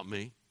gossiping about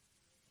me.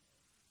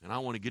 And I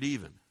want to get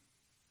even.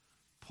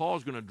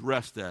 Paul's going to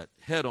address that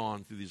head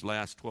on through these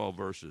last 12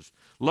 verses.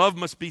 Love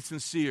must be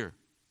sincere.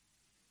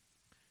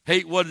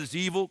 Hate what is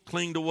evil,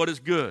 cling to what is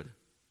good.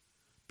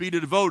 Be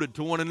devoted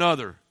to one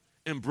another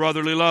in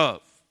brotherly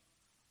love.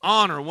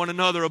 Honor one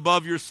another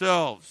above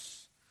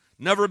yourselves.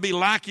 Never be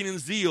lacking in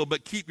zeal,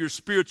 but keep your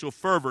spiritual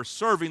fervor,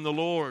 serving the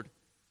Lord.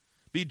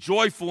 Be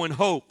joyful in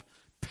hope,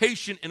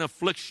 patient in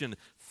affliction,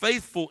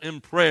 faithful in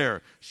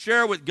prayer.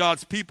 Share with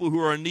God's people who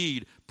are in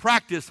need.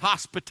 Practice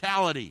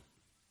hospitality.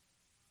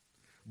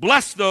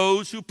 Bless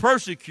those who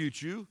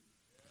persecute you.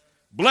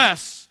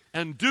 Bless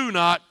and do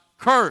not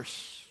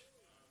curse.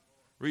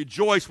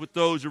 Rejoice with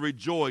those who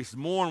rejoice.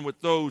 Mourn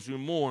with those who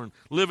mourn.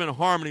 Live in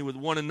harmony with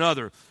one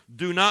another.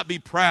 Do not be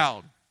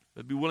proud,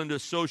 but be willing to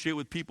associate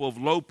with people of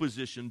low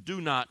position. Do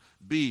not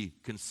be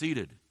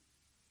conceited.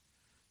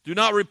 Do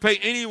not repay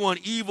anyone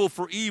evil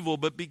for evil,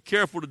 but be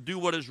careful to do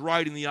what is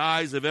right in the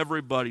eyes of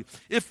everybody.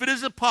 If it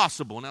is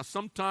possible, now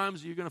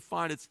sometimes you're going to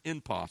find it's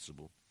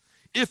impossible.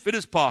 If it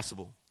is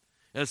possible,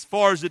 as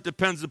far as it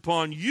depends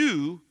upon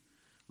you,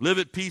 live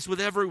at peace with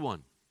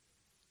everyone.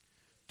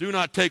 Do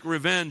not take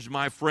revenge,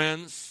 my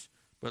friends,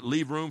 but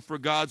leave room for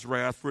God's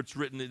wrath, for it's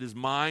written, it is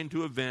mine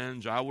to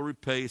avenge, I will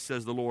repay,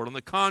 says the Lord. On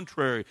the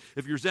contrary,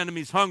 if your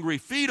enemy's hungry,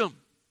 feed him.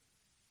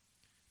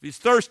 If he's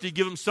thirsty,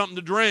 give him something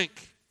to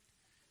drink.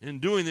 In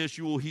doing this,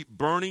 you will heap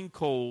burning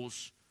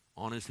coals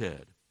on his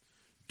head.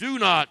 Do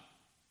not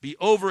be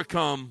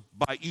overcome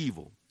by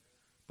evil,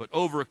 but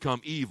overcome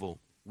evil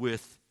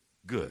with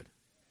good.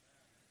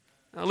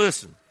 Now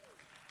listen.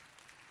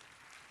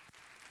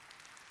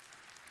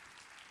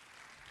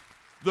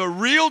 The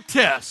real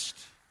test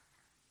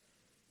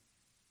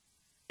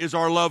is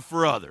our love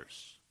for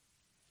others,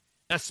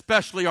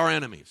 especially our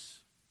enemies.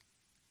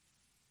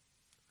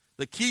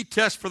 The key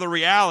test for the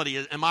reality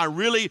is, am I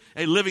really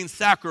a living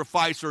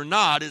sacrifice or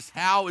not, is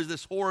how is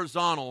this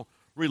horizontal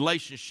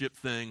relationship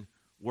thing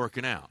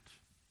working out?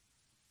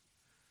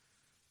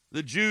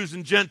 The Jews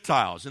and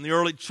Gentiles in the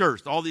early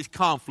church, all these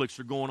conflicts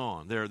are going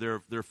on.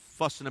 They're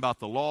fussing about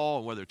the law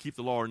and whether to keep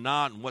the law or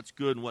not and what's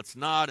good and what's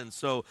not. And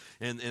so,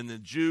 and the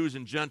Jews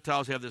and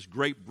Gentiles have this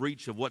great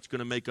breach of what's going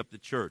to make up the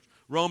church.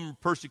 Roman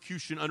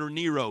persecution under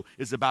Nero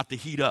is about to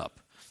heat up.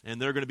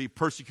 And they're going to be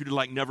persecuted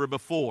like never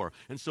before.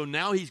 And so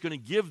now he's going to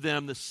give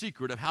them the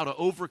secret of how to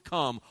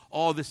overcome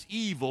all this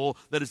evil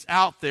that is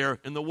out there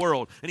in the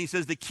world. And he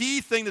says the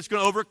key thing that's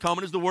going to overcome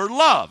it is the word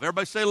love.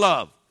 Everybody say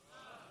love.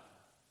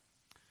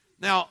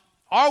 Now,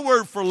 our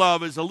word for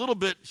love is a little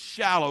bit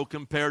shallow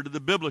compared to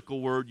the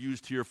biblical word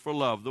used here for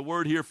love. The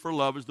word here for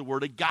love is the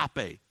word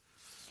agape.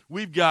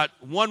 We've got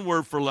one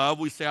word for love.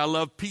 We say, I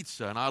love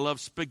pizza, and I love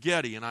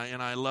spaghetti, and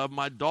I love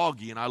my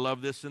doggy, and I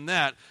love this and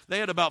that. They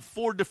had about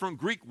 4 different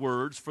Greek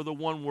words for the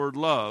one word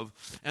love,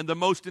 and the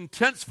most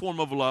intense form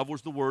of love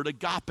was the word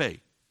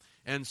agape.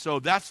 And so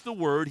that's the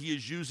word he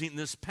is using in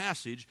this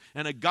passage,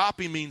 and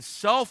agape means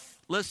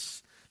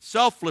selfless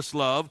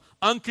love,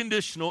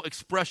 unconditional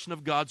expression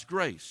of God's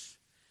grace,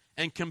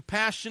 and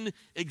compassion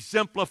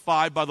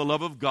exemplified by the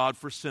love of God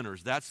for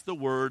sinners. That's the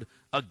word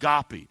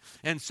agape.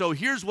 And so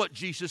here's what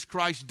Jesus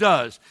Christ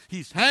does.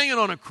 He's hanging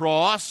on a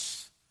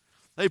cross.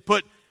 They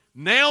put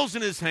nails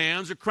in his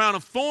hands, a crown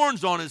of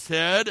thorns on his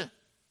head.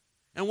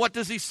 And what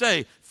does he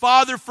say?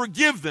 Father,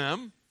 forgive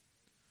them,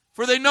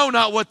 for they know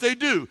not what they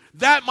do.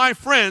 That, my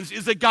friends,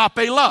 is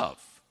agape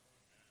love.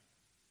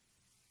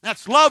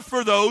 That's love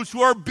for those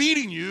who are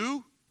beating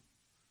you,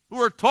 who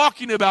are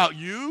talking about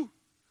you,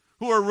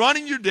 who are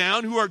running you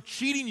down, who are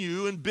cheating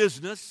you in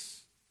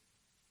business.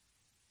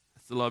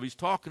 That's the love he's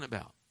talking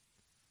about.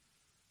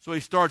 So he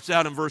starts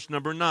out in verse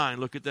number 9.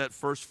 Look at that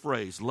first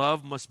phrase.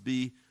 Love must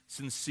be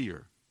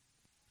sincere.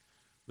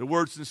 The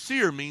word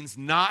sincere means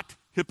not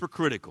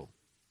hypocritical.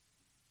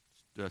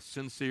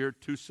 Sincere,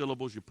 2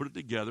 syllables, you put it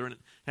together, and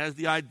it has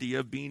the idea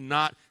of being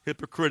not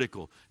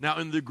hypocritical. Now,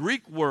 in the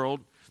Greek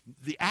world,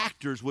 the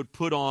actors would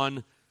put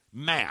on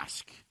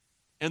mask.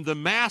 And the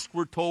mask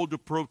were told to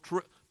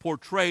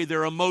portray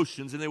their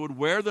emotions, and they would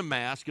wear the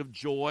mask of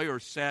joy or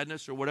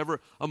sadness or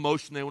whatever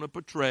emotion they want to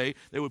portray.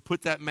 They would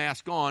put that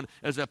mask on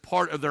as a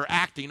part of their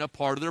acting, a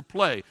part of their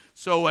play.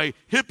 So a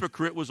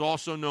hypocrite was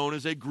also known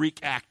as a Greek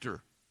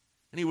actor,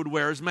 and he would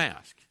wear his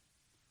mask.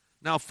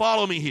 Now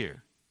follow me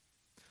here.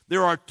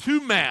 There are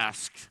 2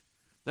 masks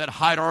that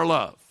hide our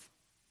love,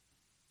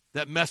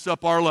 that mess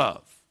up our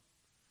love.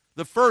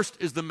 The first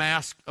is the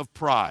mask of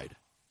pride.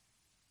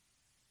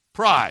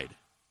 Pride.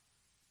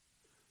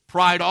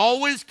 Pride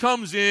always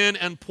comes in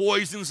and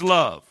poisons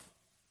love.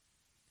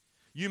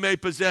 You may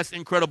possess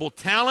incredible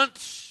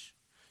talents.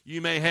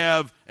 You may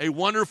have a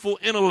wonderful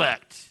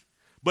intellect.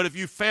 But if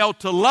you fail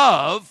to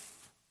love,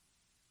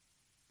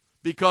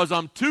 because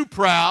I'm too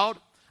proud,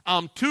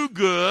 I'm too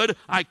good,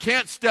 I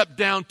can't step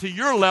down to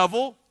your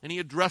level, and he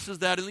addresses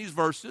that in these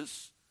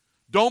verses.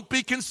 Don't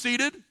be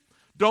conceited.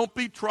 Don't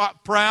be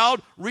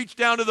proud. Reach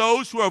down to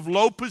those who have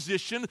low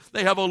position.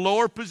 They have a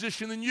lower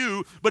position than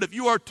you. But if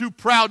you are too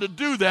proud to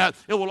do that,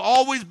 it will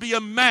always be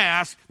a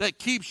mask that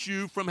keeps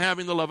you from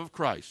having the love of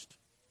Christ.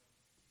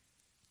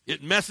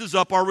 It messes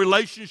up our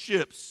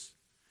relationships.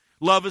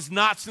 Love is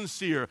not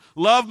sincere.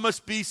 Love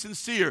must be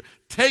sincere.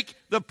 Take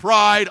the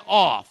pride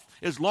off.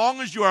 As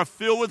long as you are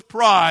filled with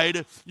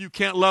pride, you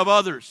can't love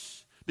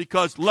others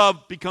because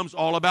love becomes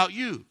all about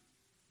you.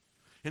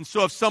 And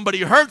so if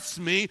somebody hurts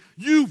me,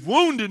 you've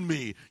wounded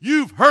me.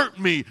 You've hurt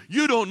me.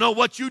 You don't know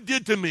what you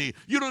did to me.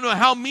 You don't know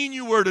how mean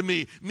you were to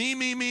me.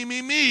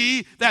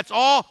 Me. That's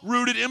all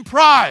rooted in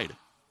pride.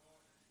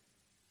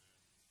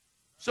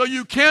 So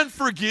you can't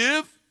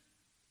forgive.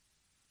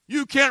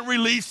 You can't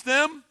release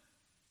them.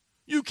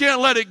 You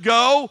can't let it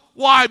go.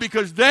 Why?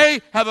 Because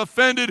they have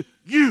offended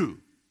you.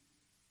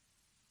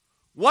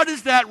 What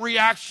is that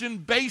reaction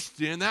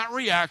based in? That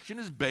reaction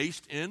is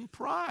based in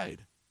pride.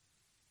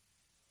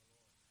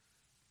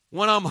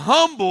 When I'm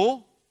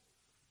humble,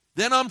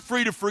 then I'm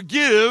free to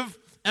forgive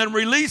and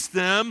release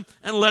them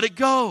and let it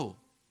go.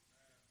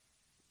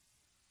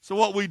 So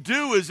what we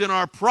do is in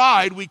our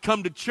pride, we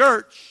come to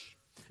church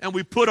and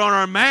we put on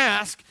our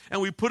mask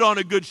and we put on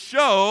a good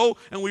show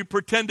and we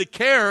pretend to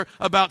care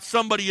about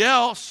somebody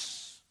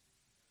else.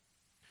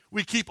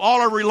 We keep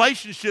all our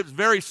relationships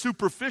very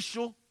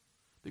superficial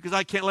because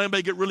I can't let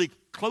anybody get really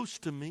close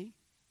to me.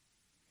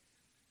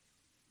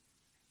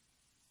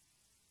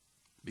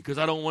 Because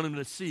I don't want them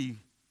to see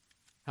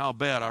how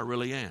bad I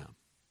really am.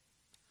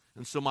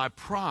 And so my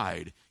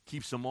pride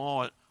keeps them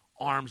all at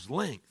arm's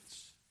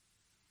length.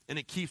 And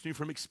it keeps me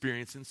from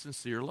experiencing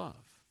sincere love.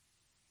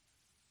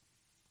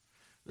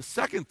 The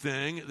second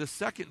thing, the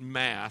second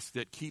mask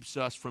that keeps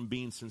us from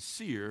being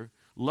sincere,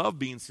 love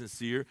being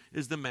sincere,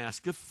 is the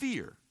mask of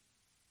fear.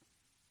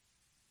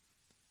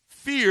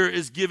 Fear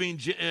is giving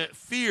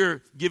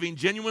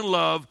genuine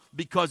love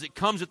because it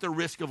comes at the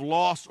risk of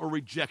loss or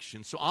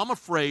rejection. So I'm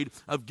afraid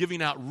of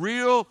giving out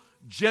real,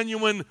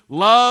 genuine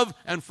love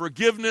and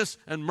forgiveness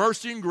and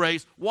mercy and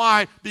grace.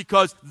 Why?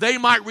 Because they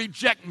might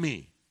reject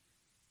me.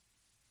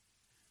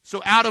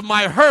 So out of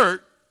my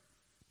hurt,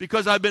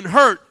 because I've been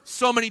hurt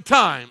so many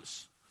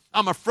times,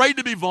 I'm afraid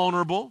to be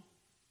vulnerable.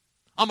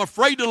 I'm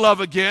afraid to love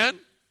again.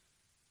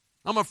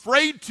 I'm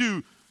afraid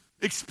to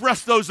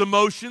express those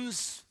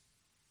emotions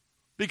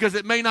because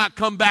it may not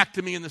come back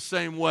to me in the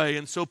same way.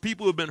 And so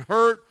people who have been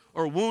hurt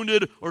or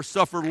wounded or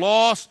suffered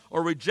loss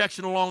or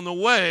rejection along the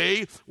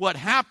way, what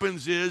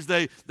happens is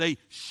they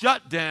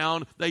shut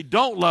down, they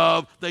don't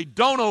love, they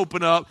don't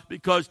open up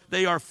because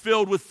they are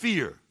filled with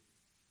fear.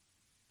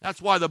 That's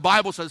why the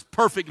Bible says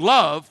perfect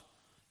love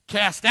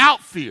casts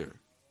out fear.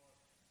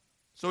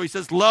 So he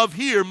says love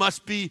here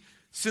must be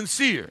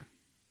sincere.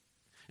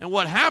 And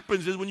what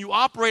happens is when you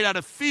operate out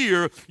of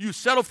fear, you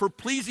settle for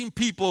pleasing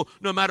people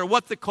no matter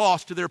what the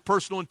cost to their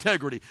personal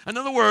integrity. In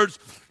other words,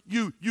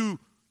 you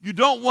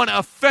don't want to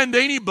offend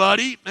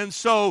anybody, and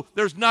so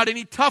there's not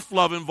any tough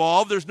love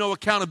involved. There's no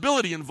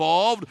accountability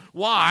involved.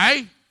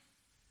 Why?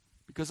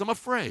 Because I'm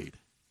afraid.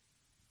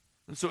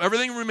 And so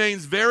everything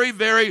remains very,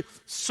 very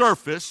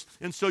surface,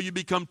 and so you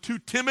become too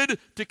timid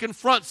to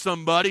confront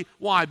somebody.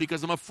 Why?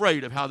 Because I'm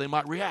afraid of how they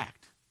might react.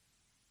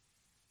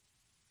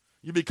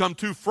 You become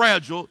too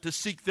fragile to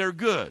seek their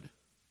good.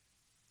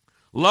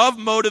 Love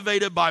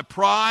motivated by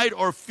pride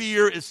or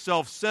fear is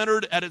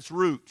self-centered at its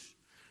root.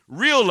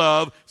 Real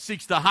love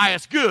seeks the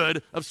highest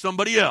good of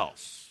somebody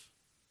else.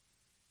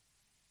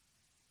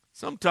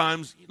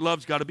 Sometimes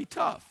love's got to be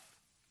tough.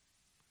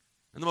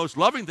 And the most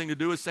loving thing to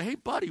do is say, hey,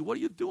 buddy, what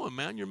are you doing,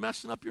 man? You're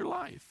messing up your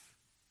life.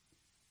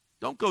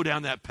 Don't go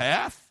down that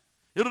path.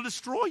 It'll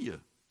destroy you.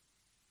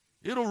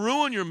 It'll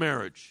ruin your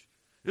marriage.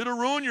 It'll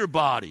ruin your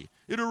body.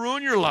 It'll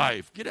ruin your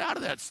life. Get out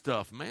of that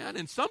stuff, man.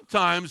 And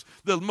sometimes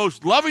the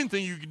most loving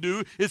thing you can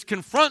do is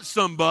confront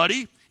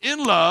somebody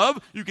in love.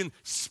 You can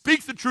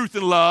speak the truth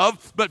in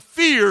love, but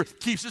fear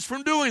keeps us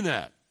from doing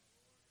that.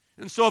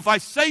 And so if I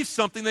say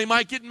something, they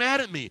might get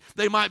mad at me.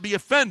 They might be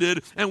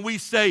offended, and we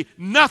say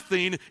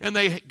nothing, and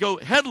they go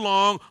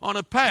headlong on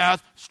a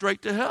path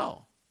straight to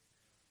hell.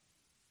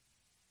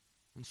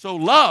 And so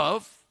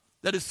love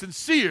that is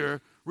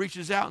sincere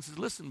reaches out and says,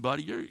 listen,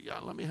 buddy,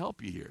 let me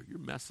help you here. You're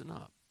messing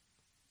up.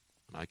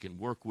 And I can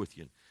work with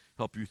you and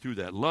help you through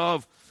that.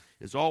 Love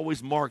is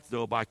always marked,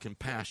 though, by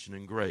compassion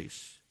and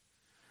grace.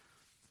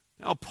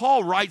 Now,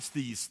 Paul writes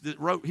these.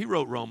 He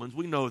wrote Romans.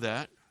 We know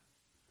that.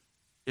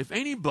 If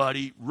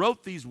anybody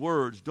wrote these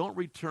words, don't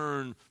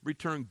return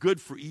good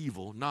for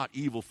evil, not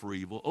evil for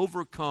evil,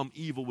 overcome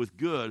evil with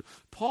good.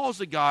 Paul's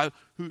a guy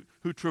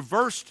who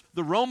traversed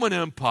the Roman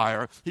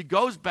Empire. He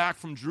goes back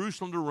from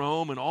Jerusalem to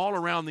Rome and all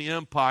around the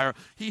empire.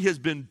 He has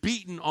been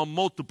beaten on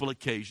multiple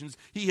occasions.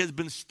 He has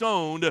been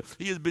stoned.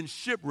 He has been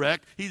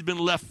shipwrecked. He's been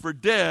left for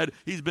dead.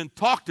 He's been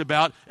talked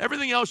about.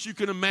 Everything else you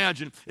can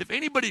imagine. If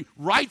anybody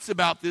writes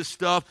about this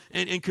stuff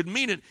and could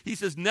mean it, he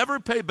says, never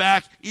pay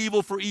back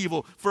evil for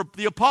evil. For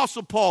the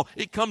Apostle Paul,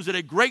 it comes at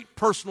a great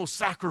personal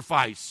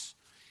sacrifice.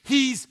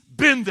 He's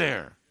been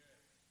there.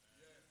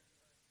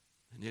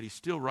 And yet he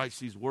still writes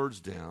these words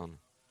down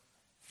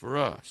for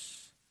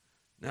us.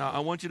 Now, I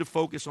want you to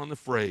focus on the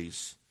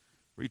phrase,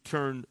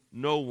 return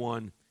no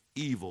one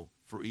evil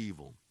for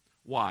evil.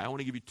 Why? I want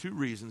to give you two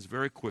reasons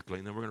very quickly,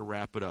 and then we're going to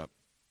wrap it up.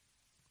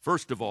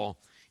 First of all,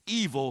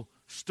 evil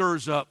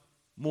stirs up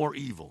more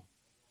evil.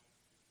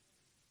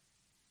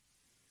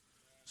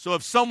 So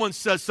if someone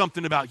says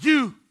something about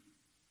you,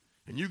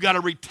 and you got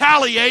to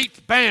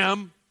retaliate,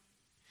 bam,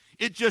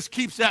 it just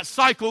keeps that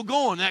cycle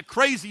going, that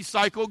crazy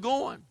cycle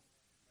going.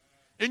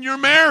 In your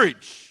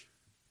marriage,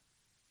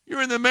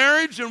 you're in the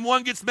marriage and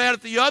one gets mad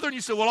at the other and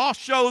you say, well, I'll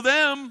show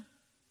them.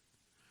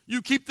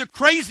 You keep the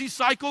crazy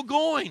cycle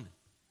going.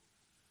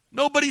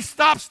 Nobody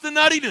stops the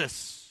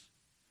nuttiness.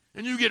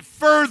 And you get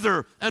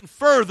further and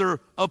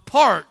further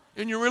apart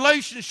in your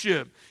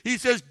relationship. He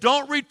says,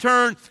 don't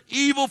return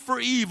evil for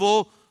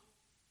evil.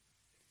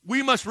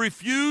 we must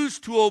refuse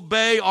to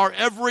obey our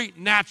every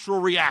natural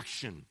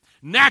reaction.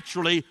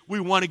 Naturally, we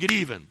want to get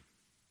even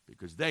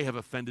because they have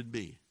offended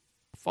me.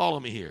 Follow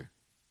me here.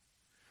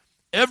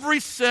 Every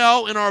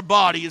cell in our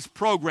body is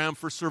programmed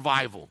for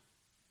survival.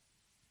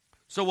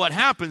 So what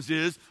happens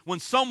is when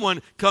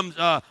something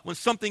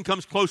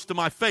comes close to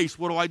my face,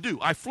 what do?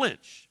 I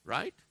flinch,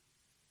 right?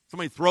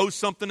 Somebody throws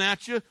something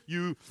at you,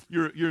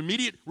 your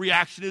immediate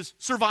reaction is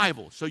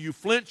survival. So you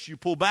flinch, you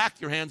pull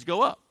back, your hands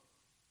go up.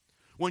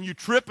 When you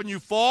trip and you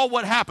fall,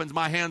 what happens?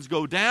 My hands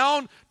go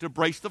down to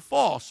brace the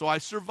fall, so I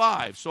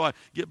survive. So I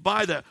get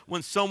by that.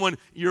 When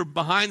you're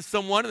behind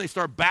someone and they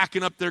start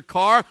backing up their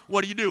car,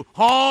 what do?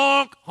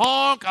 Honk,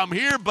 honk, I'm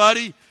here,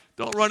 buddy.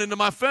 Don't run into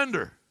my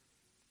fender.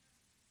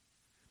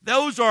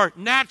 Those are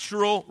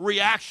natural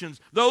reactions.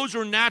 Those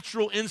are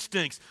natural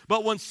instincts.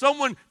 But when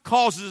someone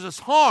causes us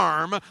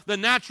harm, the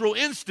natural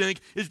instinct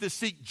is to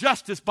seek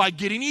justice by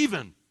getting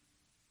even.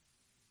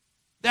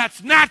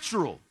 That's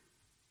natural.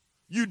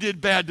 You did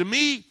bad to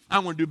me,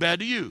 I'm going to do bad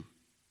to you.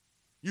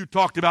 You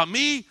talked about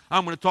me,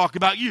 I'm going to talk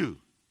about you.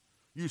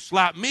 You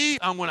slap me,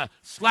 I'm going to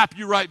slap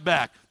you right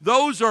back.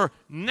 Those are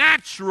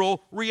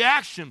natural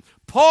reactions.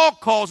 Paul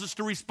calls us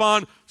to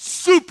respond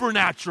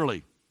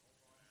supernaturally.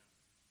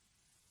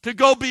 To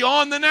go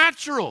beyond the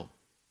natural.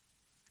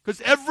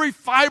 Because every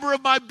fiber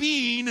of my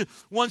being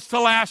wants to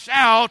lash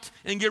out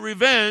and get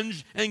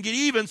revenge and get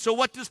even. So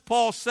what does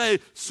Paul say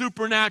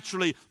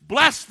supernaturally?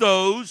 Bless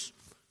those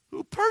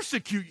who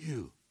persecute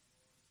you.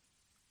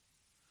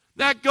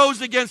 That goes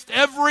against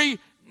every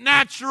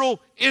natural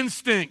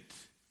instinct.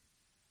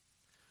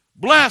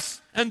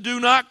 Bless and do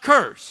not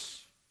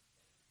curse.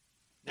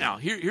 Now,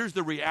 here's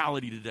the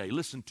reality today.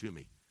 Listen to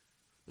me.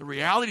 The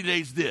reality today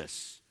is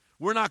this.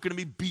 We're not going to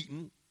be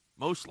beaten.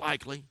 Most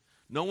likely.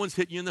 No one's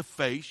hitting you in the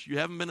face. You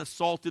haven't been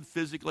assaulted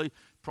physically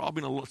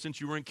probably since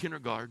you were in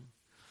kindergarten.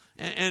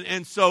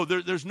 And so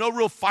there's no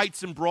real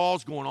fights and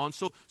brawls going on.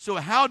 So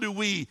how do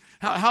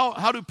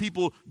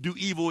people do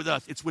evil with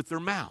us? It's with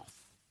their mouth.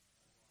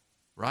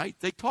 Right?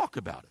 They talk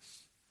about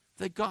us.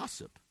 They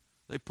gossip.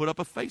 They put up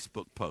a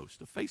Facebook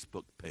post, a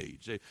Facebook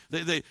page.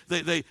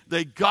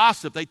 They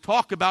gossip. They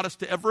talk about us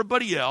to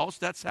everybody else.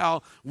 That's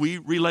how we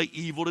relate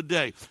evil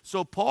today.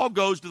 So Paul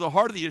goes to the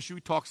heart of the issue.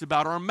 He talks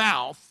about our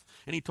mouth.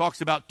 And he talks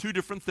about two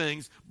different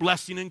things,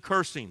 blessing and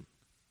cursing.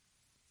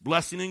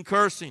 Blessing and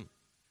cursing.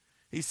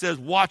 He says,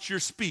 watch your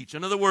speech.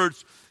 In other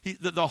words,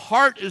 the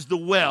heart is the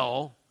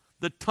well,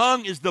 the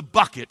tongue is the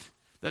bucket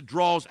that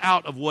draws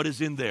out of what is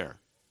in there.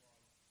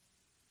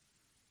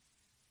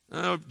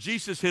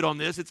 Jesus hit on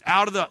this. It's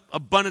out of the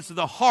abundance of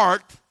the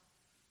heart,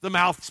 the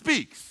mouth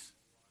speaks.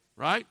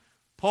 Right?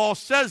 Paul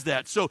says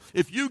that. So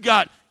if you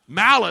got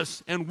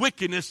malice and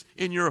wickedness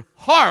in your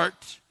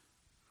heart,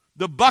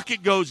 the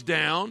bucket goes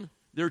down,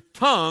 their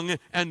tongue,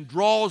 and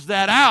draws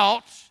that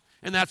out,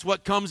 and that's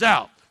what comes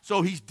out.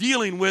 So he's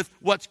dealing with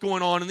what's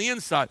going on in the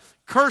inside.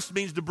 Curse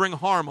means to bring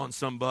harm on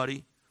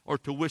somebody or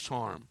to wish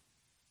harm.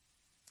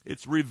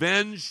 It's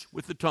revenge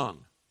with the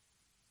tongue.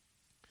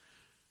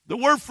 The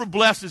word for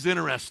bless is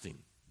interesting.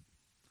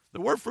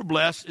 The word for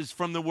bless is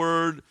from the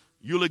word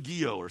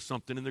eulogio or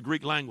something in the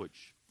Greek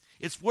language.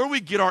 It's where we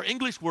get our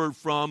English word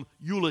from,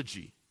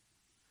 eulogy.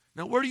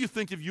 Now, where do you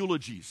think of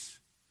eulogies?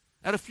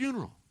 At a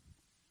funeral.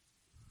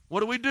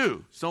 What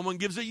do? Someone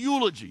gives a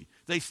eulogy.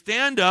 They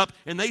stand up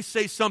and they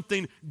say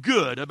something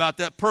good about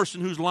that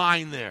person who's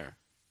lying there.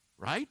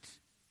 Right?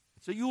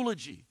 It's a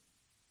eulogy.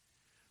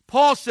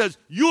 Paul says,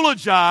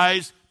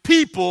 eulogize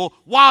people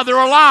while they're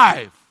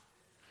alive.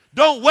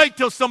 Don't wait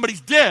till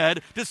somebody's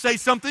dead to say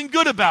something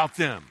good about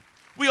them.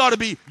 We ought to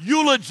be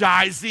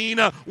eulogizing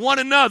one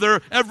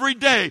another every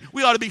day.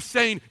 We ought to be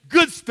saying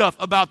good stuff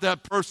about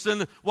that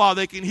person while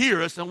they can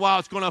hear us and while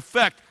it's going to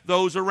affect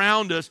those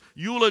around us.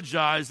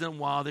 Eulogize them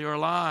while they are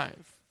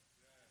alive.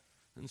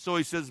 And so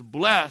he says,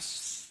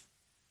 bless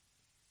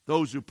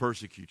those who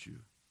persecute you.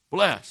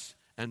 Bless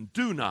and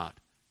do not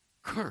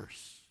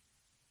curse.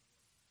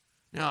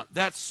 Now,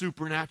 that's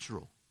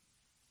supernatural.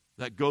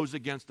 That goes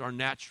against our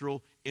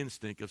natural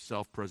instinct of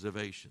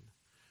self-preservation.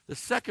 The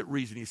second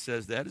reason he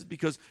says that is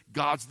because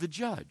God's the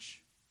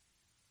judge.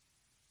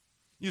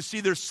 You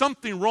see, there's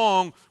something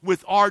wrong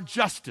with our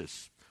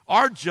justice.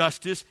 Our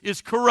justice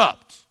is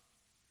corrupt.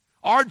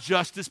 Our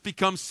justice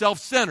becomes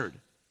self-centered.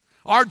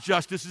 Our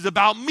justice is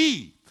about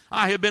me.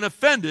 I have been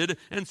offended,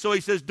 and so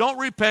he says, don't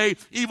repay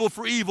evil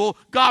for evil.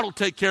 God will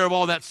take care of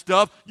all that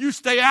stuff. You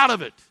stay out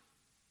of it.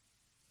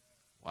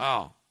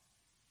 Wow.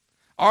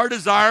 Our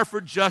desire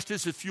for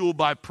justice is fueled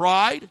by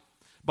pride,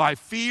 by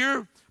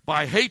fear,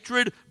 by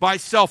hatred, by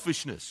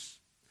selfishness.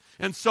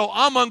 And so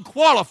I'm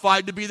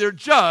unqualified to be their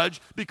judge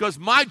because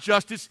my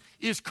justice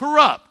is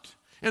corrupt.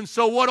 And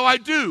so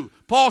what do?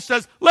 Paul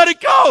says, let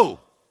it go.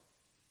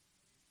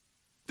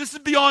 This is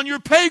beyond your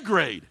pay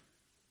grade.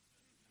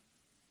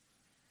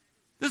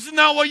 This is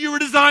not what you were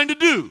designed to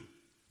do.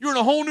 You're in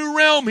a whole new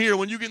realm here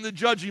when you get in the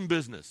judging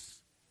business.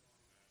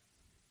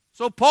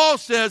 So Paul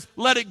says,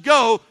 let it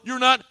go. You're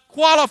not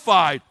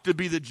qualified to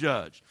be the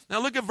judge.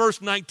 Now look at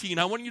verse 19.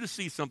 I want you to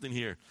see something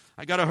here.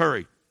 I got to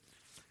hurry.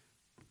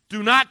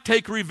 Do not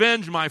take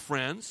revenge, my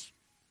friends,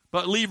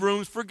 but leave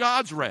room for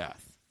God's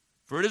wrath.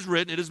 For it is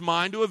written, it is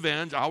mine to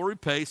avenge, I will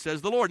repay,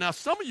 says the Lord. Now,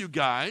 some of you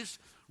guys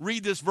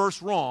read this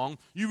verse wrong.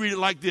 You read it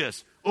like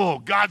this. Oh,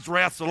 God's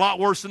wrath's a lot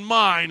worse than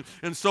mine.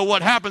 And so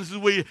what happens is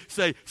we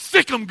say,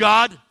 sick 'em,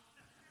 God.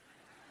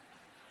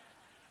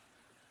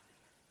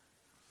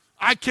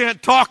 I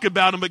can't talk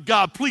about him, but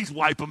God, please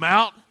wipe him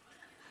out.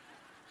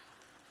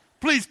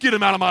 Please get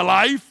him out of my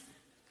life.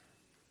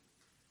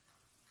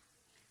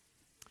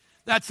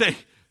 That's a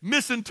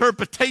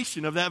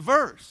misinterpretation of that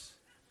verse.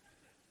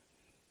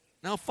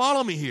 Now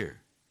follow me here.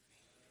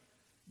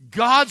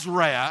 God's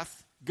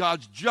wrath,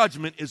 God's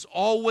judgment is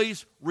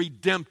always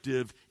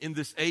redemptive in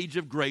this age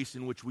of grace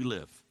in which we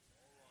live.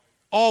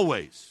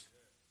 Always.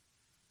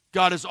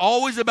 God is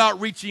always about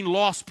reaching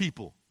lost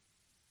people.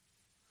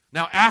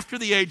 Now, after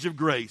the age of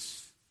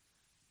grace,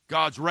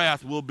 God's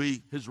wrath will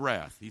be his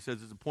wrath. He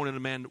says it's appointed a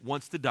man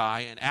wants to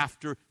die, and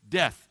after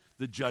death,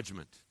 the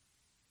judgment.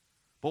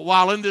 But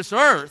while in this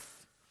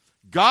earth,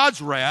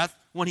 God's wrath,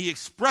 when he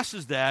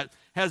expresses that,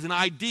 has an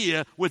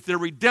idea with their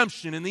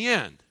redemption in the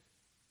end.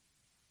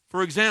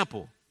 For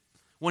example,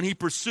 when he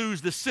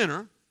pursues the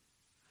sinner,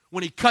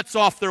 when he cuts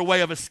off their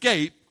way of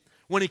escape,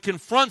 when he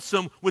confronts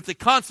them with the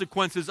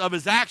consequences of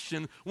his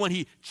action, when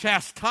he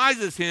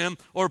chastises him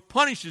or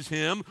punishes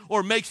him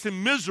or makes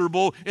him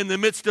miserable in the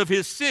midst of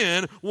his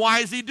sin, why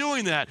is he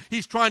doing that?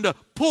 He's trying to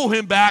pull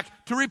him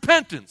back to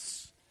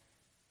repentance.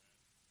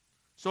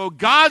 So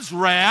God's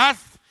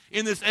wrath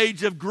in this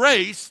age of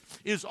grace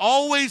is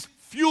always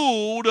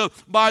fueled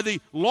by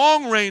the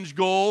long-range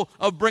goal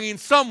of bringing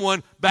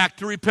someone back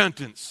to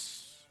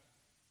repentance,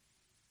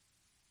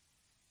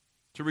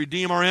 to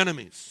redeem our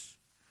enemies.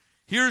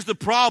 Here's the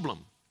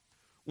problem.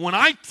 When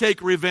I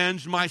take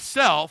revenge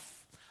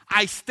myself,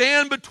 I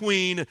stand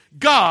between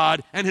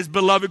God and his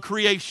beloved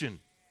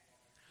creation.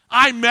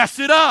 I mess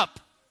it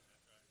up.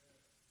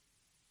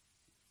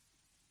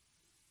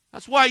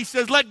 That's why he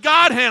says, let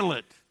God handle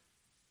it.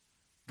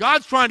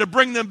 God's trying to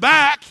bring them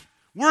back.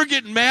 We're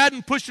getting mad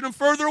and pushing them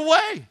further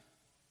away.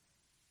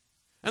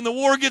 And the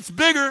war gets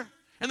bigger.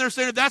 And they're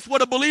saying, if that's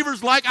what a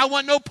believer's like, I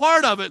want no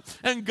part of it.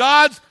 And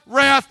God's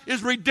wrath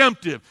is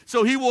redemptive.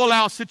 So he will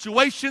allow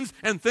situations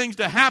and things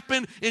to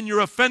happen in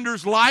your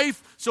offender's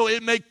life. So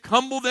it may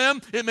humble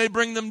them. It may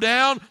bring them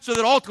down. So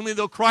that ultimately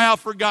they'll cry out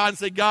for God and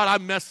say, God,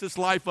 I messed this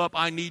life up.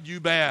 I need you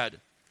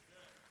bad.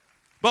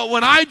 But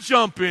when I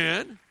jump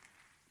in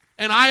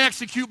and I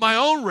execute my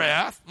own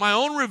wrath, my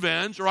own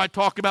revenge, or I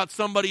talk about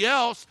somebody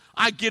else,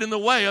 I get in the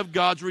way of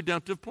God's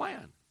redemptive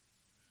plan.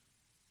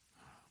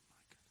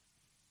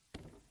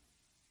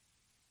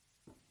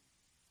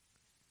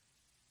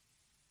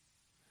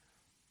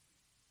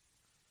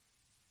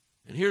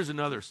 And here's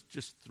another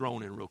just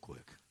thrown in real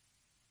quick.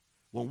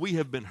 When we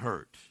have been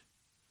hurt,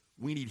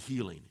 we need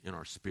healing in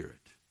our spirit.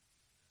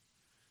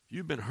 If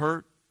you've been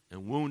hurt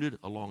and wounded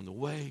along the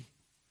way,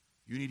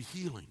 you need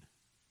healing.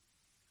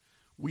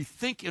 We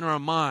think in our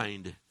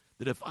mind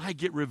that if I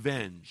get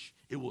revenge,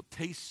 it will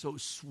taste so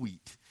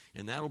sweet,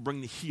 and that'll bring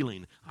the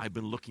healing I've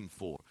been looking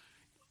for.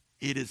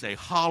 It is a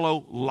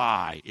hollow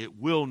lie. It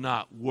will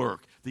not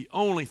work. The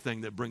only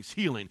thing that brings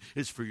healing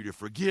is for you to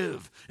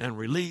forgive and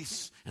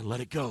release and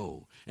let it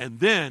go. And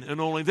then, and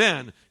only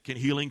then, can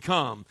healing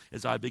come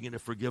as I begin to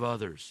forgive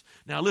others.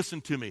 Now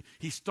listen to me.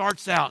 He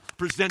starts out,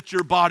 present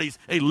your bodies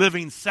a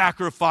living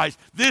sacrifice.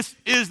 This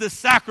is the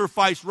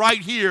sacrifice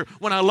right here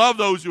when I love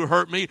those who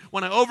hurt me,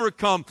 when I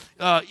overcome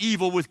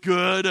evil with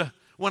good,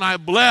 when I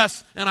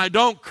bless and I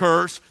don't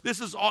curse.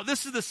 This is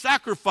the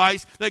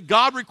sacrifice that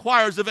God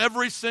requires of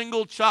every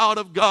single child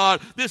of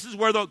God. This is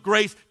where the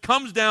grace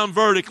comes down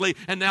vertically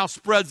and now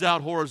spreads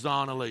out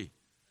horizontally.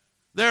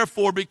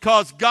 Therefore,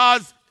 because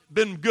God's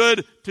been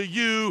good to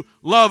you,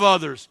 love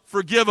others,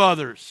 forgive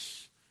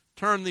others,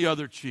 turn the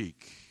other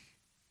cheek.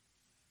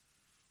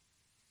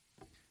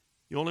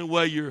 The only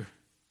way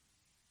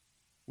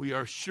we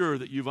are sure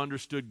that you've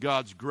understood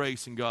God's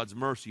grace and God's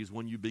mercy is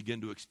when you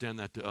begin to extend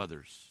that to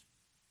others.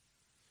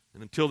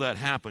 And until that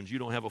happens, you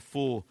don't have a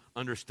full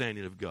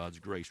understanding of God's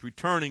grace.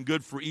 Returning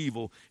good for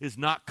evil is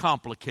not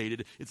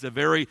complicated. It's a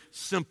very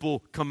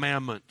simple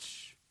commandment.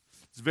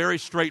 It's very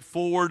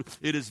straightforward.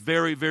 It is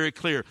very, very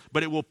clear.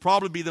 But it will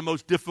probably be the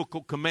most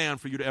difficult command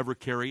for you to ever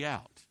carry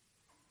out.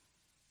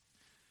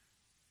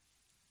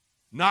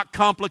 Not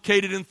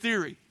complicated in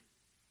theory.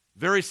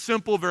 Very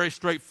simple, very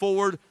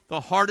straightforward.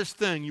 The hardest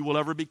thing you will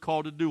ever be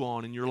called to do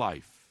in your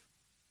life.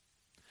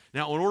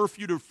 Now, in order for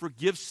you to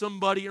forgive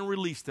somebody and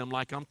release them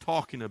like I'm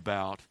talking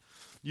about,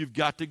 you've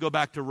got to go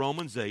back to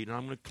Romans 8, and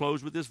I'm going to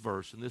close with this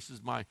verse, and this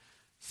is my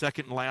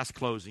third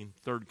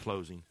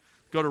closing.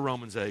 Go to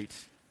Romans 8.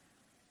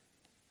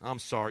 I'm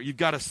sorry, you've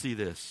got to see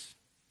this.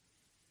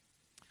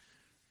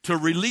 To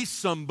release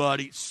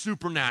somebody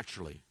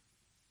supernaturally,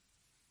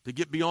 to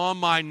get beyond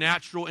my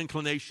natural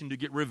inclination to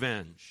get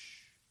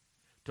revenge,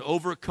 to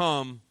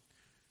overcome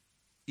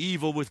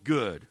evil with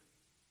good,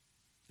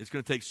 it's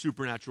going to take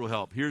supernatural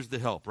help. Here's the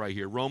help right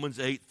here. Romans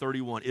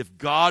 8:31. If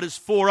God is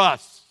for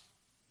us,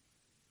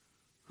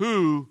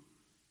 who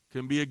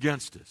can be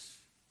against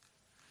us?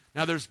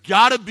 Now, there's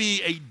got to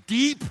be a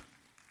deep,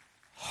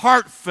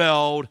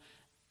 heartfelt,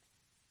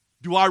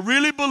 do I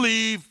really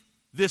believe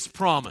this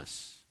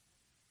promise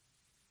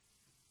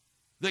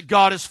that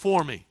God is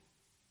for me?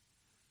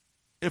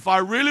 If I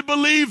really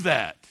believe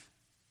that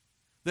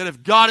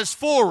if God is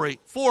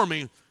for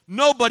me,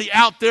 nobody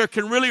out there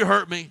can really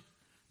hurt me.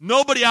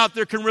 Nobody out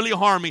there can really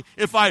harm me.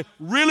 If I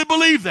really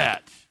believe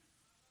that,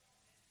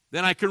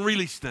 then I can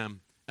release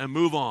them and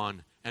move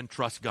on and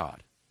trust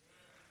God.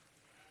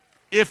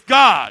 If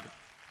God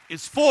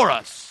is for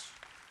us,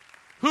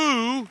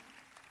 who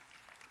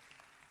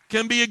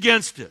can be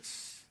against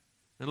us?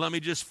 And let me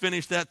just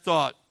finish that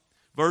thought.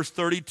 Verse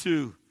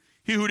 32.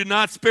 He who did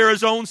not spare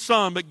his own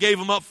son, but gave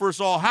him up for us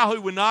all, how he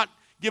would not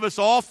give us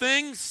all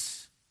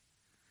things?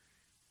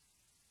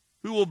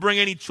 Who will bring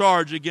any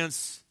charge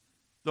against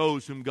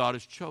those whom God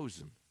has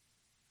chosen?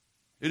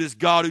 It is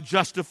God who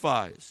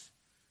justifies.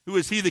 Who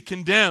is he that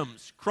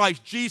condemns?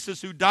 Christ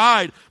Jesus, who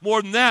died.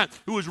 More than that,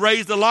 who was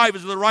raised alive,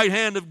 is at the right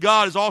hand of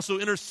God, is also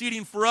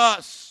interceding for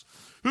us.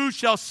 Who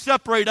shall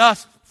separate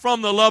us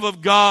from the love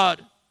of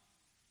God?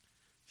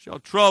 Shall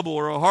trouble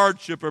or a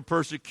hardship or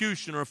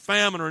persecution or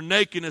famine or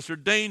nakedness or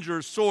danger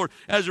or sword,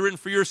 as written,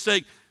 for your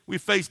sake we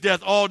face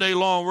death all day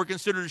long. We're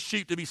considered as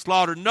sheep to be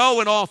slaughtered.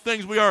 No, in all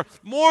things we are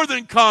more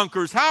than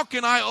conquerors. How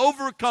can I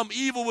overcome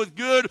evil with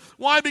good?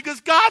 Why?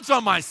 Because God's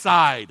on my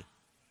side.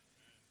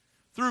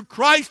 Through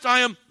Christ I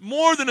am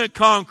more than a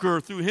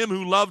conqueror, through him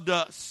who loved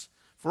us.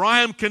 For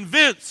I am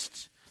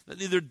convinced that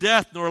neither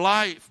death nor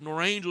life,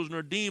 nor angels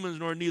nor demons,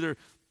 nor neither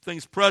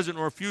things present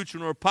nor future,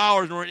 nor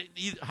powers, nor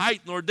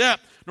height nor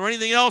depth, nor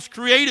anything else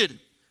created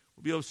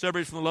will be able to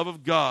separate us from the love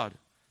of God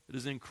that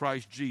is in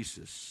Christ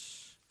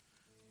Jesus,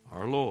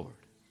 our Lord.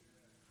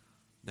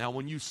 Now,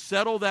 when you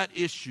settle that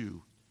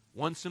issue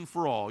once and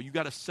for all, you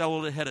got to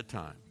settle it ahead of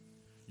time.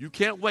 You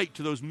can't wait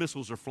till those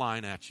missiles are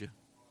flying at you.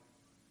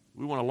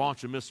 We want to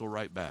launch a missile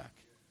right back.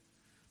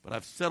 But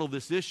I've settled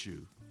this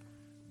issue.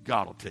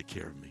 God will take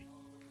care of me.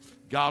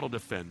 God will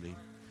defend me.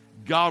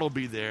 God will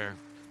be there.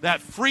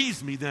 That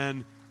frees me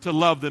then to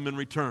love them in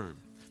return.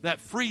 That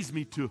frees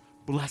me to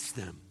bless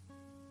them.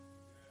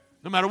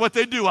 No matter what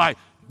they do, I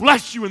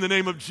bless you in the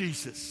name of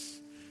Jesus.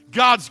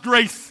 God's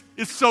grace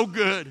is so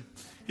good.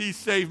 He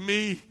saved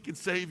me, He can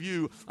save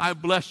you. I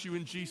bless you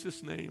in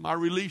Jesus' name. I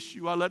release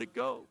you. I let it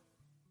go.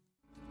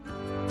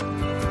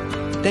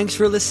 Thanks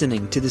for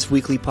listening to this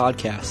weekly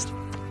podcast.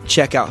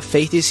 Check out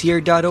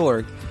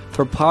faithishere.org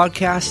for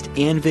podcasts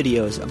and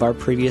videos of our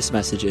previous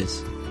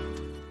messages.